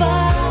with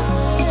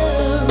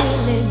fire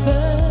really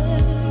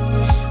burns.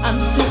 I'm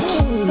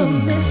searching for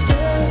Mr.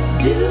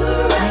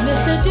 Do-Right,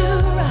 Mr.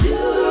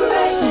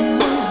 Do-Right,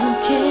 someone who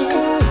can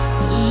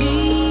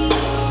lead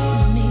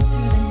me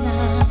through the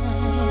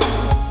night.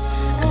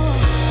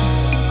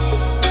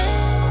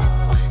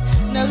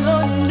 Now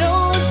Lord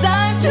knows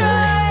I've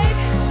tried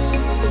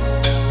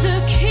to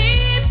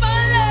keep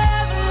our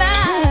love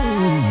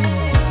alive,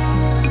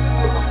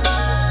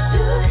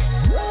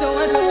 so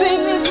I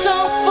sing this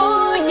song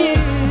for you,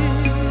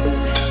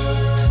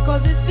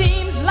 'cause it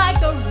seems like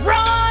the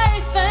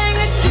right thing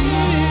to do.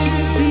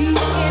 Be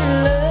in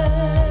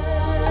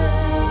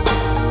love,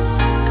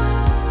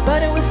 but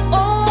it was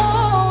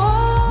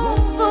all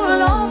so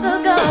long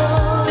ago.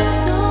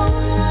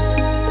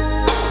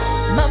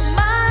 My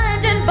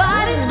mind and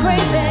body's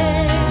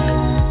craving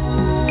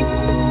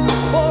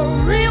for a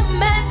real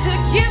man to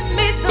give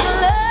me some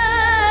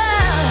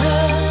love.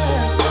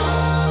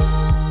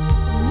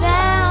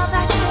 Now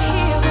that you're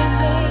here with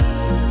me,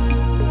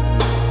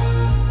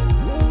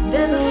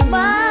 there's a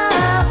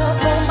smile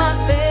up on my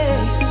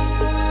face.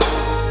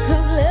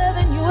 'Cause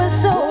loving you is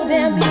so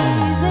damn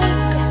easy,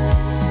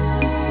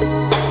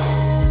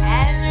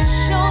 and you're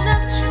sure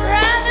enough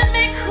driving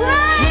me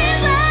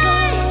crazy.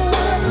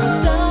 Can someone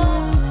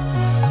stop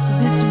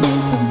this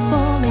rain from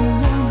falling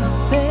on my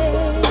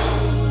face?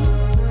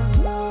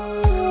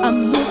 I'm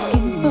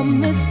looking for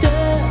Mr.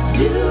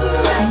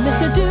 Do-Right,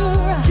 Mr.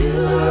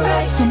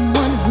 Do-Right,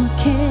 someone who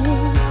can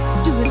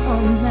do it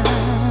all night.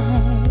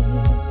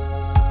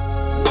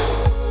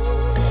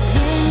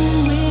 When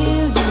will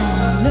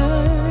you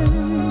learn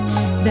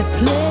that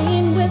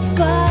playing with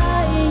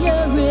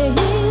fire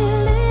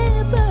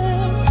really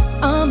burns?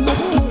 I'm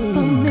looking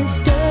for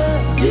Mr.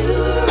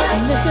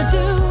 Do-Right, Mr.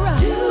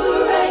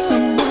 Do-Right,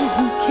 someone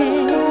who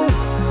can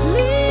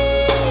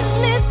lead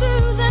me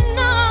through the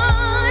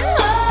night.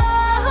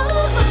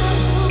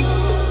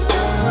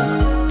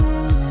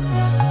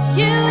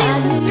 You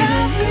is the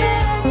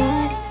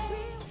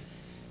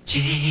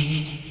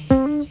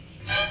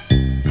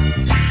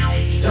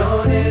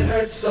Don't it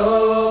hurt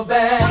so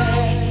bad?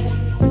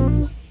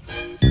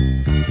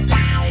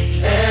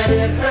 And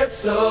it hurts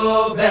so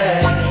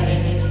bad.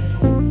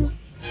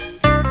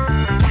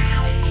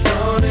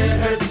 Don't it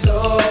hurt so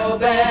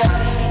bad?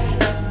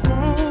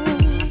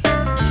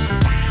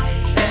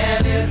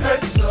 And it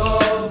hurts so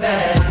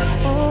bad.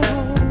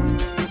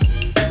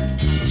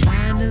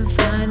 Trying to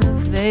find a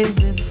faith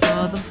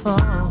before the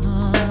fall.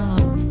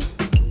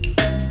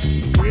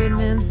 Good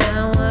man's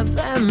down while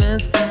bad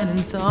man's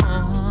standing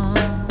tall.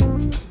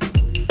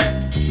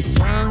 The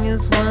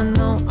strongest one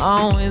don't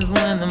always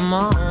win them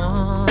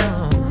all.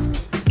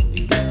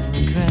 You're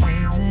going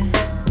crazy.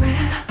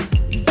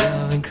 You're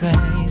going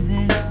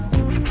crazy.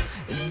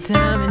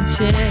 Time and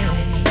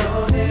change.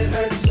 Don't it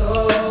hurt so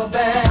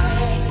bad?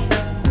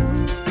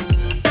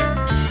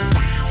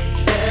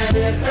 And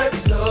it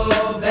hurts so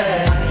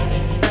bad.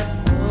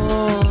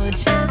 Oh,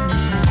 chance and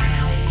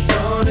time.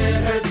 Don't it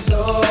hurt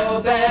so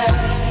bad?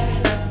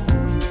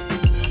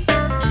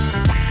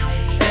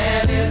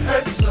 And it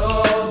hurts so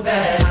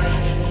bad.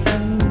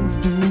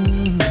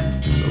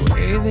 The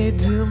way they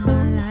do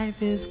my life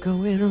is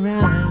going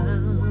round.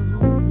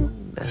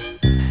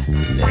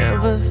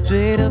 Never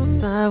straight up,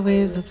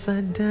 sideways,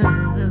 upside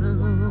down.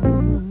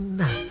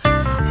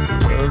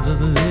 World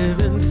is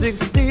living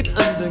 6 feet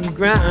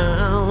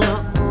underground.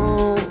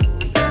 Oh,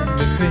 got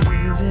me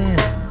crazy.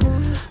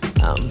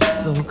 I'm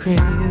so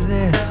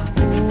crazy.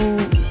 Oh,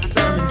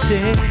 time and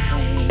change.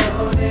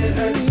 Don't it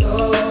hurt so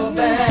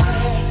bad?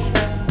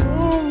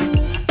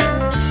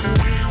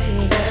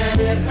 And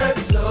it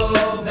hurts so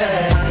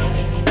bad.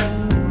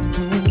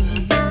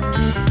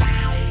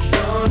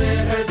 Don't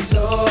it hurt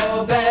so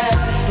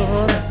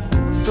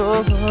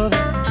so, so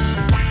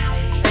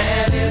bad.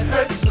 And it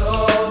hurts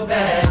so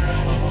bad.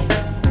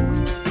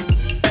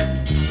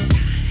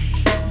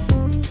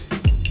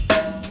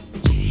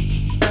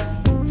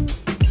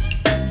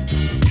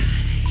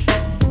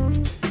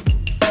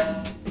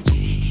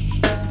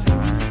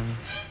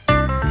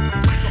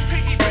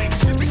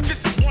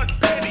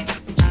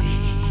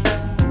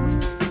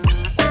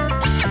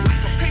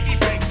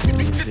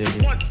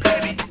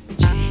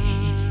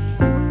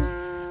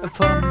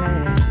 For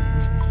man,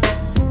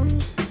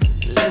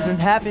 listen,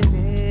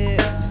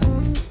 happiness.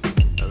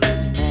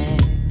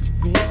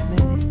 Rich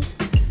man,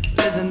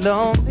 listen,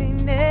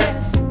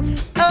 loneliness.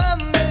 A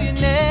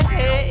millionaire,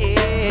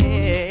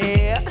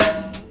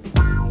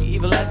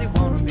 evil as he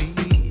wanna be,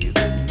 a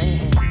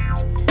good man.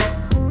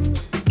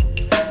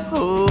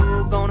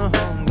 Oh, gonna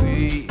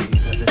hungry,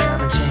 'cause it's time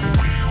to change.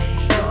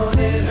 Don't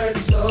it hurt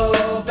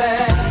so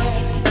bad?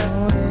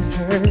 Don't it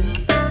hurt?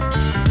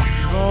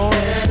 Don't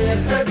it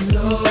hurt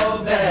so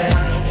bad?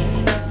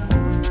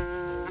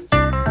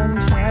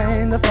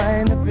 To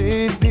find the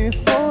faith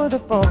before the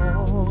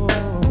fall.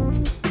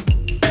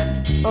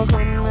 A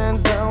good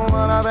man's down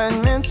while a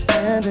bad man's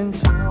standing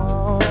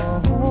tall.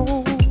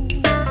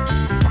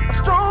 A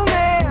strong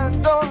man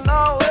don't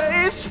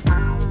always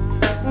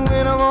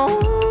win them all.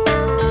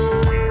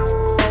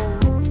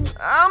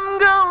 I'm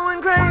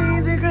going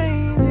crazy,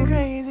 crazy,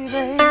 crazy,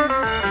 baby.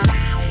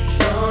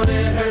 Don't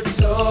it hurt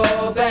so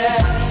bad?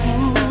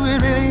 Ooh, it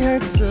really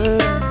hurts so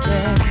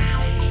bad.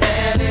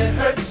 And it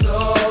hurts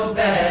so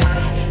bad.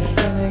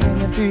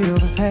 Feel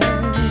the pain.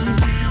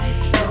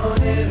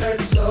 Don't it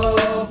hurt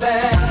so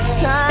bad?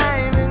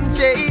 Time and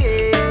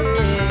change.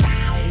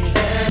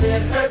 And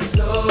it hurts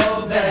so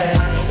bad.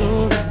 So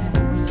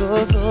bad,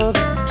 so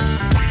bad.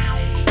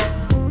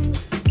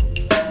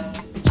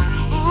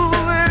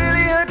 Ooh, it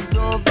really hurts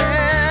so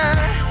bad.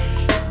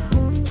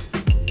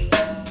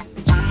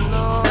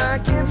 No, I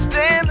can't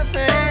stand the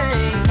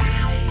pain.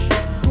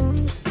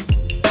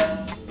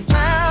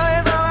 Now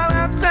it's all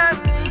about time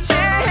and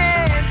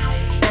chance.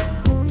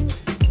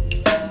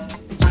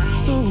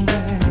 So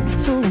bad,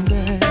 so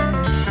bad,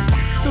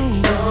 so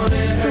bad. Don't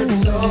it hurt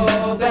so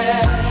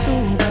bad? So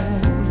bad,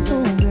 so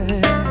bad, so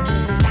bad.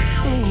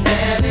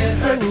 And it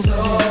hurts so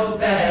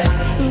bad.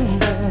 So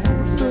bad,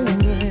 so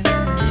bad.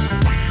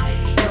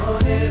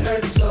 Don't it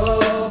hurt so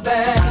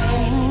bad?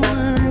 Ooh,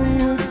 it really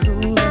hurts so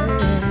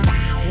bad.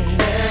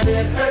 And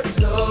it hurts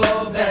so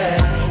bad.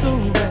 So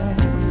bad,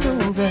 so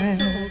bad,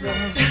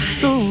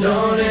 so bad.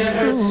 Don't it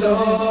hurt so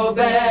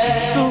bad?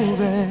 So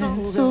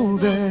bad, so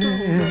bad.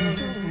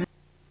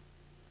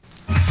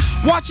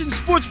 Watching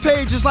sports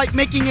page is like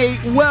making a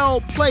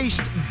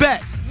well-placed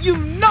bet. You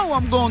know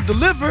I'm going to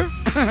deliver.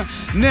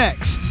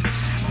 Next,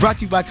 brought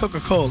to you by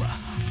Coca-Cola.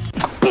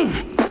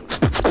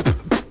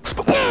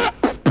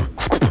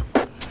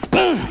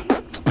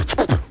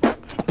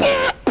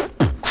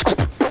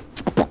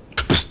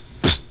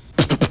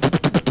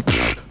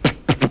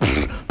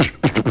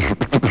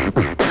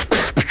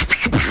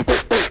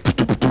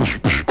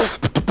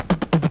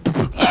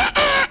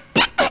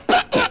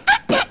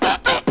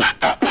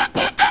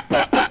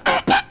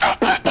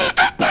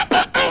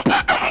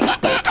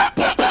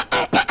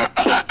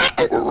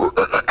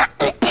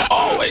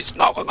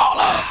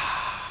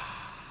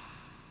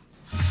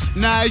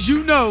 Now, as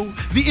you know,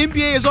 the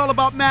NBA is all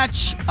about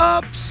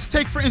match-ups.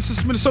 Take, for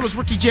instance, Minnesota's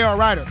rookie J.R.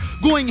 Rider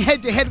going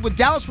head-to-head with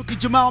Dallas rookie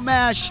Jamal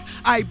Mash.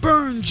 I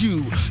burned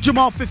you.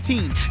 Jamal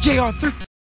 15, J.R. 13.